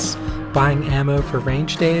costs, buying ammo for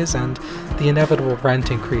range days, and the inevitable rent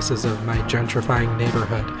increases of my gentrifying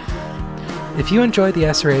neighborhood. If you enjoy the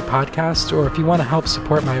SRA podcast, or if you want to help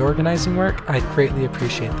support my organizing work, I'd greatly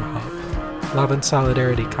appreciate the help. Love and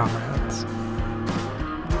solidarity, comrades.